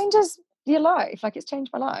 it changes your life. Like, it's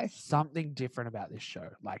changed my life. Something different about this show.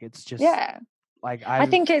 Like, it's just, like, I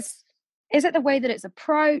think is it the way that it's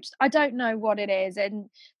approached? I don't know what it is. And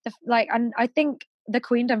and I think the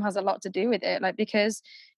Queendom has a lot to do with it, like, because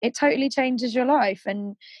it totally changes your life,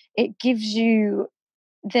 and it gives you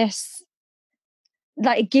this,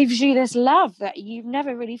 like, it gives you this love that you've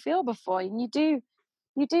never really feel before. And you do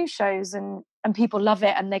shows, and people love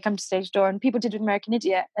it, and they come to Stage Door, and people did with American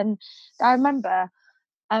Idiot. And I remember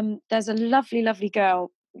there's a lovely girl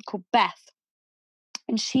called Beth,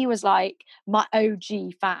 and she was like my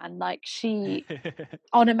OG fan. Like, she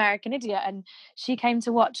on American Idiot, and she came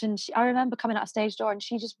to watch, and I remember coming out of Stage Door, and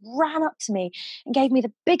she just ran up to me and gave me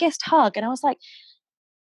the biggest hug, and I was like,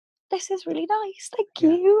 this is really nice, thank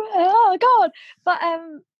you. Oh God.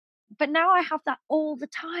 But now I have that all the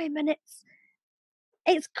time, and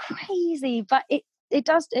it's crazy, but it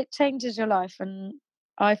changes your life, and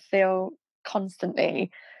I feel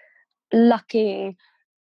constantly lucky,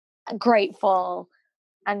 grateful,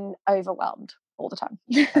 and overwhelmed all the time.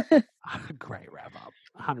 Great wrap up.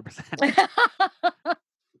 100%.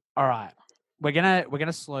 All right. We're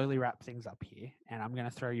gonna slowly wrap things up here, and I'm gonna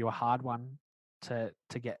throw you a hard one to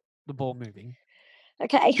get the ball moving.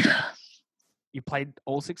 Okay. You played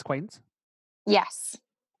all 6 queens? Yes.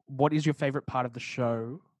 What is your favorite part of the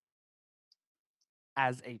show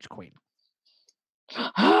as each queen?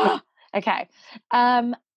 Okay.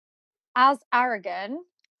 As Aragon,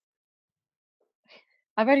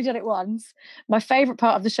 I've only done it once. My favorite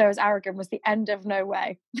part of the show as Aragon was the end of No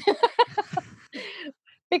Way.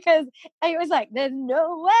 Because it was like, there's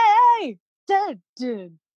no way. Dun,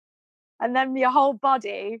 dun. And then your whole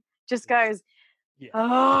body just goes,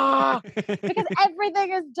 because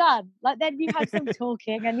everything is done. Like, then you have some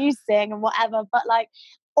talking and you sing and whatever, but like,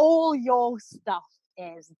 all your stuff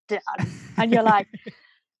is done. And you're like,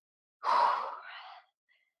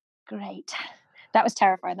 great. That was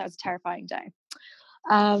terrifying. That was a terrifying day.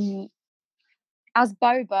 As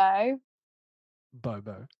Bobo.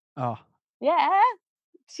 Oh. Yeah.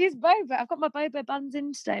 She's Bobo. I've got my Bobo buns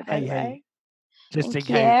in today, by the way. Hey. Just in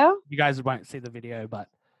case you guys won't see the video, but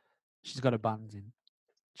she's got her buns in.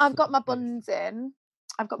 I've got my buns in.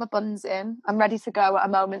 I'm ready to go at a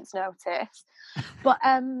moment's notice. But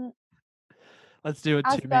let's do a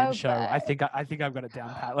 2-man show. I think I've got it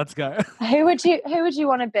down pat. Let's go. Who would you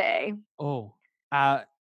want to be? Oh,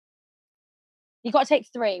 you got to take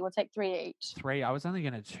 3. We'll take 3 each. 3. I was only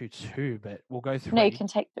going to do 2, but we'll go 3. No, you can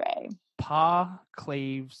take 3. Pa,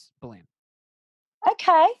 Cleves, Belinda.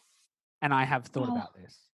 Okay. And I have thought about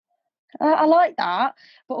this. I like that,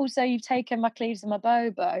 but also you've taken my Cleves and my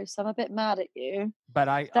Bobo, so I'm a bit mad at you. But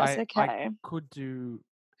That's okay. I could do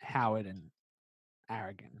Howard and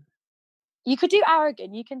Aragon. You could do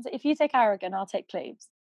Aragon. You can, if you take Aragon, I'll take Cleves.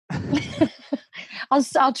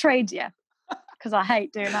 I'll trade you, because I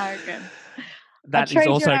hate doing Aragon. That is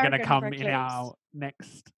also going to come in our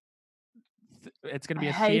next. It's going to be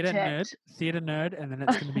a theatre nerd, and then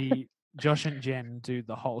it's going to be Josh and Jen do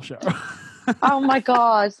the whole show. Oh my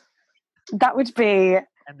God. That would be...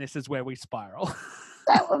 And this is where we spiral.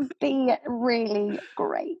 That would be really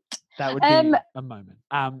great. That would be a moment.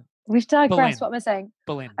 We've digressed. Berlin. What am I saying?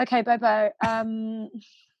 Berlin. Okay, Bobo. I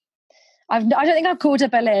don't think I've called her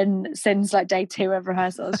Berlin since like day 2 of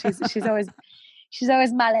rehearsals. She's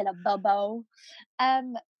always my little Bobo.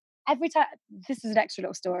 Every time, this is an extra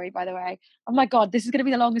little story, by the way. Oh my God, this is going to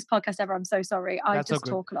be the longest podcast ever. I'm so sorry. I just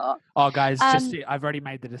talk a lot. Oh, guys, I've already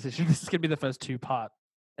made the decision. This is going to be the first 2-part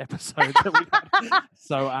episode that we've had.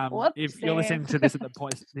 So if you're listening to this at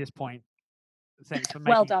this point, thanks for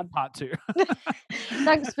making well done. part 2.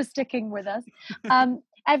 Thanks for sticking with us.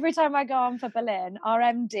 Every time I go on for Berlin, our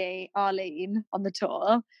MD, Arlene, on the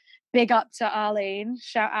tour, big up to Arlene.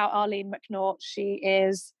 Shout out Arlene McNaught. She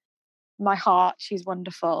is my heart. She's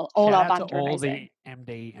wonderful. All our band are amazing. All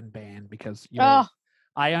the MD and band, because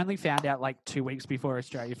I only found out like 2 weeks before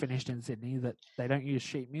Australia finished in Sydney that they don't use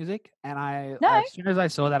sheet music. And as soon as I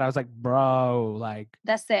saw that, I was like, bro, like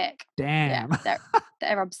they're sick. Damn. Yeah,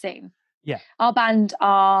 they're obscene. Yeah. Our band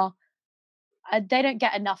are, they don't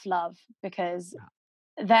get enough love because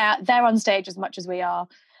they're on stage as much as we are,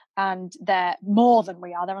 and they're more than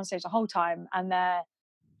we are. They're on stage the whole time and they're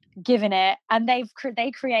giving it, and they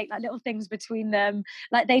create like little things between them.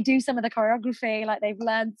 Like they do some of the choreography, like they've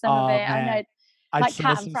learned some of it. Man. I know. I Like saw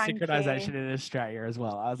Kat some and Frankie. synchronization in Australia as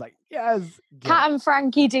well. I was like, yes. Kat and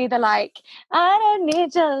Frankie do the like, I don't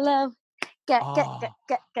need your love. Get.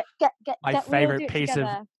 My favorite piece of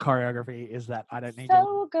choreography is that I don't need your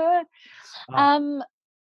love. So good.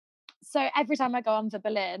 So every time I go on for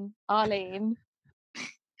Berlin, Arlene,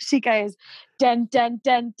 she goes, dun, dun,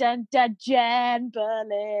 dun, dun, dun, Jen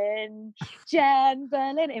Berlin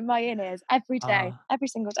in my ears every day, every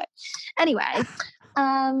single day. Anyway,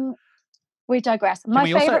 we digress.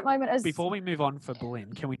 My favourite moment is... Before we move on for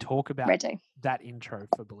Berlin, can we talk about that intro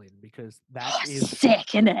for Berlin? Because that is...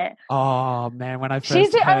 sick, isn't it? Oh, man, when I first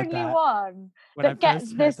She's the heard only that, one that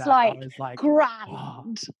gets this like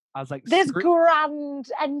grand... I was like... This grand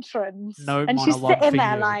entrance. No and monologue she's sitting for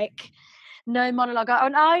there you. like... No monologue.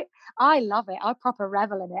 And I love it. I proper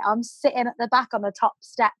revel in it. I'm sitting at the back on the top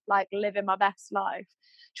step, like living my best life,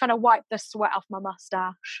 trying to wipe the sweat off my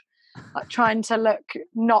mustache, like trying to look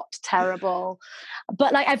not terrible.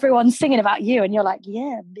 But like everyone's singing about you and you're like,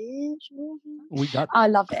 yeah, bitch. I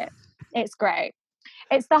love it. It's great.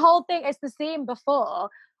 It's the whole thing. It's the scene before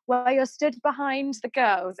where you're stood behind the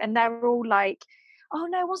girls and they're all like, oh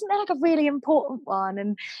no, wasn't there like a really important one?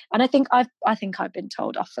 And I think I've been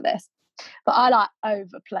told off for this. But I like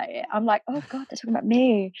overplay it. I'm like, oh God, they're talking about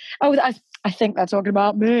me. Oh, I think they're talking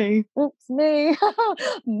about me. Oops, me.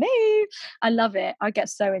 Me. I love it. I get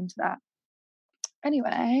so into that.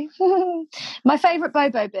 Anyway, my favourite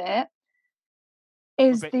Bobo bit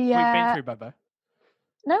is We've been through Bobo.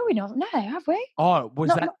 No, we don't. No, have we? Oh,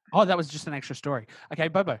 that was just an extra story. Okay,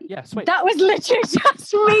 Bobo. Yeah, sweet. That was literally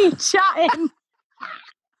just me chatting.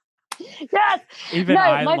 Yes. Even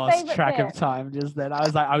I lost track of time just then.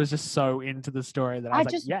 I was just so into the story that I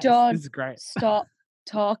was like, yes, this is great. Stop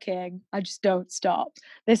talking. I just don't stop.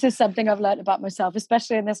 This is something I've learned about myself,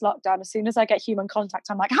 especially in this lockdown. As soon as I get human contact,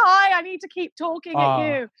 I'm like, hi, I need to keep talking at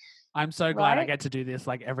you. I'm so glad I get to do this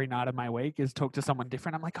like every night of my week, is talk to someone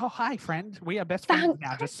different. I'm like, oh, hi, friend. We are best friends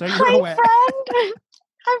now, just so you're aware. Friend.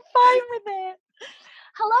 I'm fine with it.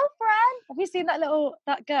 Hello, friend. Have you seen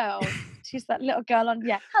that girl? She's that little girl on,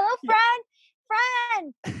 hello,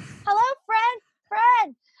 friend. Hello,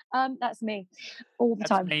 friend. That's me all the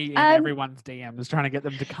time. That's me in everyone's DMs trying to get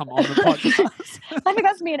them to come on the podcast. I think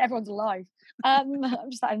that's me in everyone's life. I'm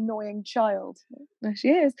just that annoying child. There she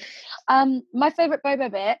is. My favourite Bobo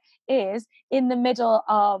bit is in the middle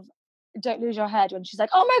of Don't Lose Your Head, when she's like,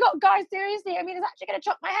 oh my God, guys, seriously, I mean, it's actually going to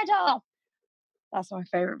chop my head off. That's my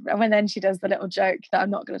favourite. And then she does the little joke that I'm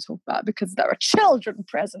not going to talk about because there are children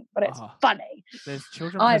present, but it's funny. There's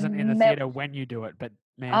children present in the theatre when you do it, but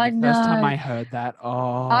man, the first time I heard that,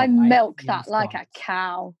 I milk that like a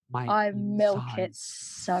cow. I milk it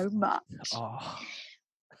so much.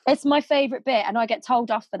 It's my favourite bit, and I get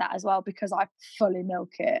told off for that as well because I fully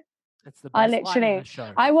milk it. It's the best line in the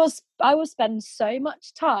show. I will spend so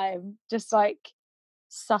much time just like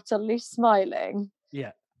subtly smiling.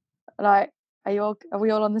 Yeah. Like, are we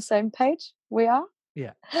all on the same page? We are?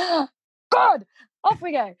 Yeah. Good. Off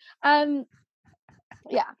we go.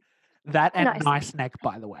 Yeah. That and nice neck,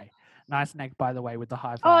 by the way. Nice neck, by the way, with the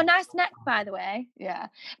high five. Oh, nice neck, by the way. Yeah.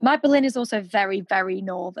 My Berlin is also very, very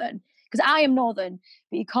northern. Because I am northern,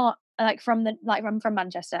 but you can't I'm from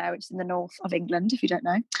Manchester, which is in the north of England, if you don't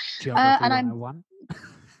know. Geography and I'm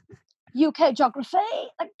UK geography.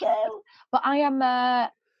 Let's go. But I am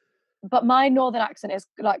but my northern accent is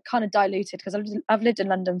like kind of diluted because I've lived in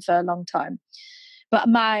London for a long time. But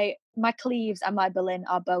my Cleves and my Berlin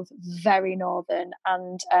are both very northern,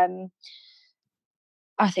 and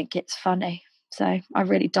I think it's funny. So I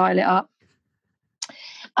really dial it up.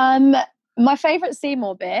 My favourite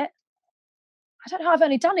Seymour bit, I don't know, I've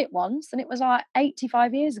only done it once and it was like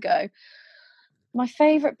 85 years ago. My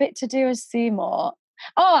favourite bit to do as Seymour.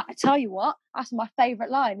 Oh, I tell you what, that's my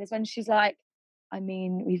favourite line is when she's like, I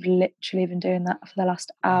mean, we've literally been doing that for the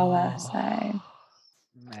last hour. So Man.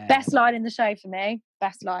 best line in the show for me.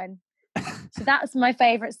 Best line. So that's my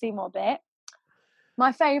favourite Seymour bit.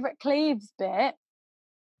 My favourite Cleves bit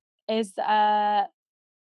is I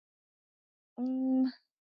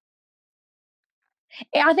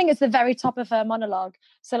think it's the very top of her monologue.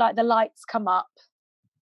 So like the lights come up.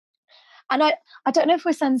 And I don't know if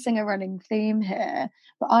we're sensing a running theme here,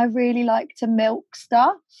 but I really like to milk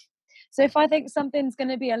stuff. So if I think something's going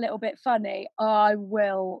to be a little bit funny, I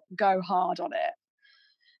will go hard on it.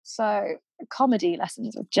 So comedy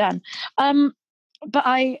lessons with Jen. But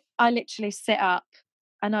I literally sit up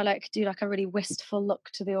and I like do like a really wistful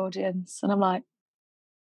look to the audience, and I'm like,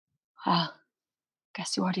 ah,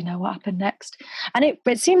 guess you already know what happened next. And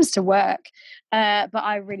it seems to work. But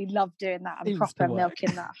I really love doing that and Seems proper to work.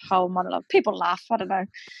 milking that whole monologue. People laugh, I don't know.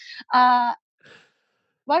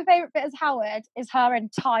 My favourite bit as Howard is her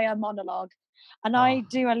entire monologue. And I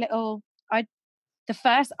do a little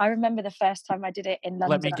I remember the first time I did it in London.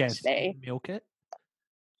 Let me guess. Actually. Milk it?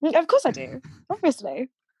 Of course I do. Obviously.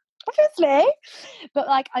 But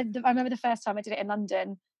like I remember the first time I did it in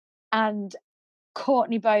London, and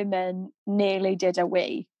Courtney Bowman nearly did a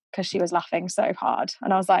wee because she was laughing so hard,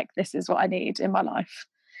 and I was like, this is what I need in my life.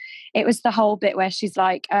 It was the whole bit where she's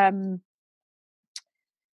like where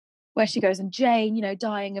she goes, and Jane, you know,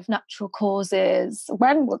 dying of natural causes,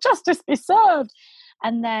 when will justice be served?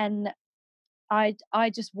 And then I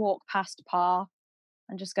just walk past Pa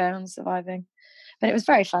and just go on surviving. But it was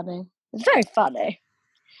very funny. It was very funny.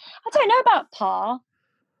 I don't know about Pa.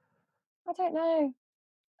 I don't know.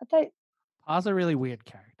 Pa's a really weird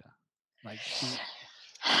character. Like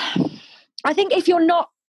I think if you're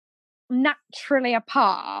not naturally a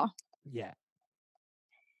Pa, yeah,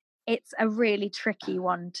 it's a really tricky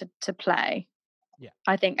one to play. Yeah.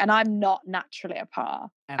 I think. And I'm not naturally a Pa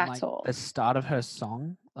and at like all. the start of her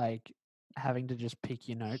song, like having to just pick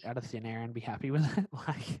your note out of thin air and be happy with it.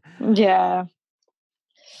 Like Yeah.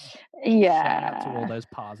 Shout out to all those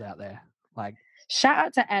Pa's out there. Like shout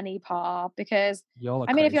out to any Pa, because y'all are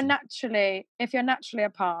I mean, crazy. if you're naturally a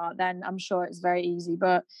Pa, then I'm sure it's very easy,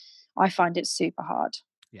 but I find it super hard.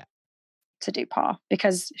 Yeah. To do Pa,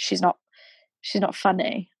 because she's not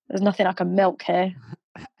funny. There's nothing I can milk here.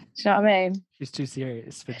 Do you know what I mean? She's too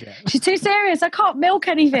serious for Jen. She's too serious. I can't milk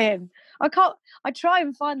anything. I try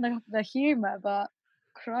and find the humour, but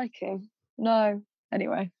crikey. No.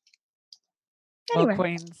 Anyway. Well,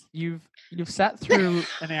 Queens, you've sat through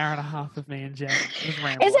an hour and a half of me and Jen. Has it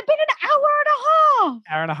been an hour and a half?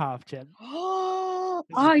 Hour and a half, Jen.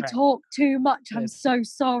 I talk too much. I'm so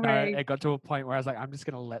sorry. No, it got to a point where I was like, I'm just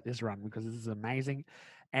going to let this run because this is amazing.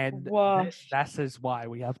 And that is why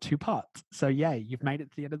we have two parts. So, yeah, you've made it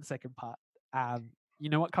to the end of the second part. You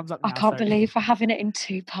know what comes up now? I can't believe we're having it in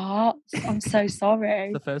two parts. I'm so sorry.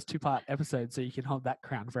 It's the first two-part episode, so you can hold that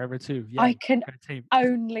crown forever too. Yeah, I can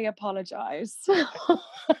only apologise.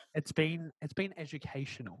 It's been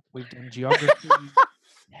educational. We've done geography,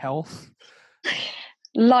 health,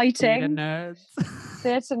 lighting,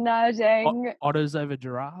 theatre nerding, otters over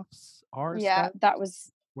giraffes. Horoscope. That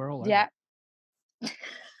was. We're all over. Yeah.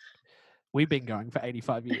 We've been going for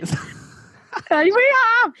 85 years. We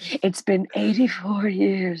have. It's been 84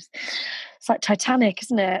 years. It's like Titanic,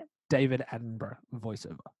 isn't it? David Attenborough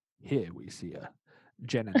voiceover. Here we see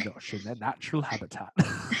Jen and Josh in their natural habitat.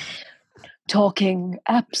 Talking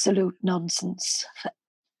absolute nonsense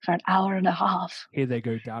for an hour and a half. Here they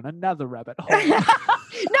go down another rabbit hole.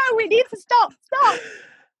 No, we need to stop.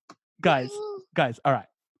 Guys, all right.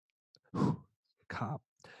 Calm.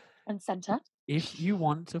 And center. If you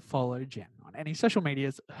want to follow Jen on any social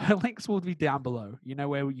medias, her links will be down below. You know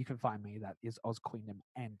where you can find me. That is Oz Queendom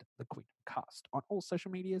and the Queendom Cast on all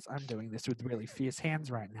social medias. I'm doing this with really fierce hands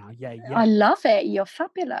right now. Yeah. I love it. You're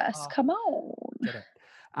fabulous. Come on. Get it.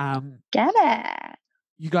 Get it.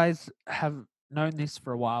 You guys have known this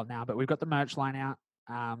for a while now, but we've got the merch line out.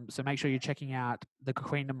 So make sure you're checking out the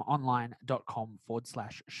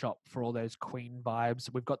queendomonline.com/shop for all those Queen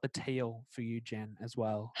vibes. We've got the teal for you, Jen, as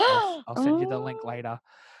well. I'll send you the link later.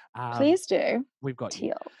 Please do. We've got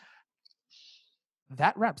teal.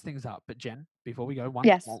 That wraps things up. But Jen, before we go,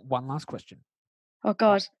 one last question. Oh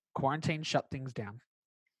God. Quarantine shut things down.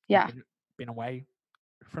 Yeah. Been away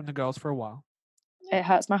from the girls for a while. It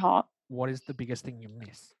hurts my heart. What is the biggest thing you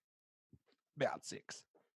miss about 6?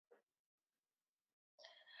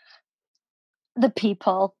 the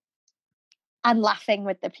people and laughing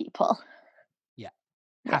with the people. Yeah.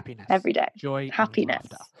 Yeah, Happiness. every day. Joy. Happiness.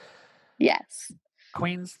 And laughter. Yes.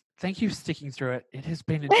 Queens, thank you for sticking through it. It has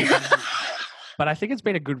been a journey, but I think it's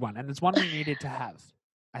been a good one, and it's one we needed to have.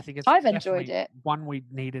 I think I've enjoyed it. One we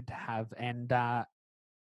needed to have, and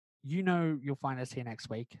you'll find us here next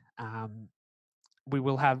week. We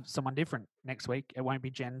will have someone different next week. It won't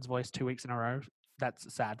be Jen's voice 2 weeks in a row. That's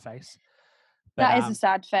a sad face. But, that is a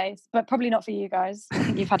sad face, but probably not for you guys. I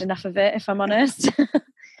think you've had enough of it, if I'm honest.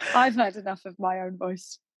 I've heard enough of my own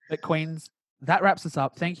voice. But Queens, that wraps us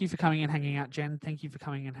up. Thank you for coming and hanging out. Jen, thank you for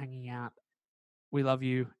coming and hanging out. We love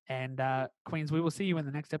you. And Queens, we will see you in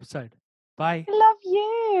the next episode. Bye. Love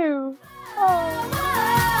you.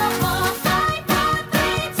 Oh.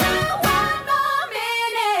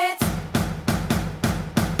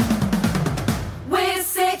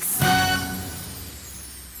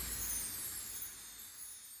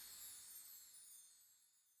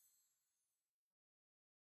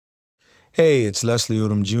 Hey, it's Leslie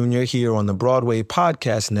Odom Jr. here on the Broadway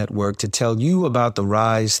Podcast Network to tell you about the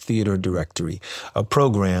Rise Theater Directory, a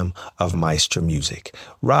program of Maestro Music.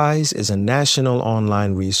 Rise is a national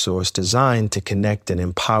online resource designed to connect and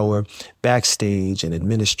empower backstage and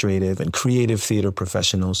administrative and creative theater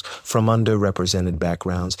professionals from underrepresented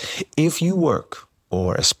backgrounds. If you work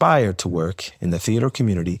or aspire to work in the theater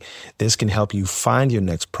community, this can help you find your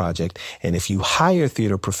next project. And if you hire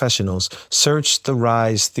theater professionals, search the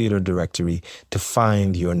Rise Theater Directory to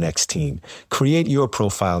find your next team. Create your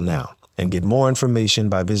profile now and get more information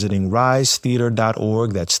by visiting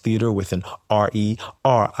risetheater.org. That's theater with an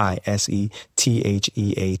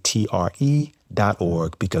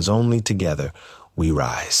RERISETHEATRE.org, because only together we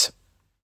rise.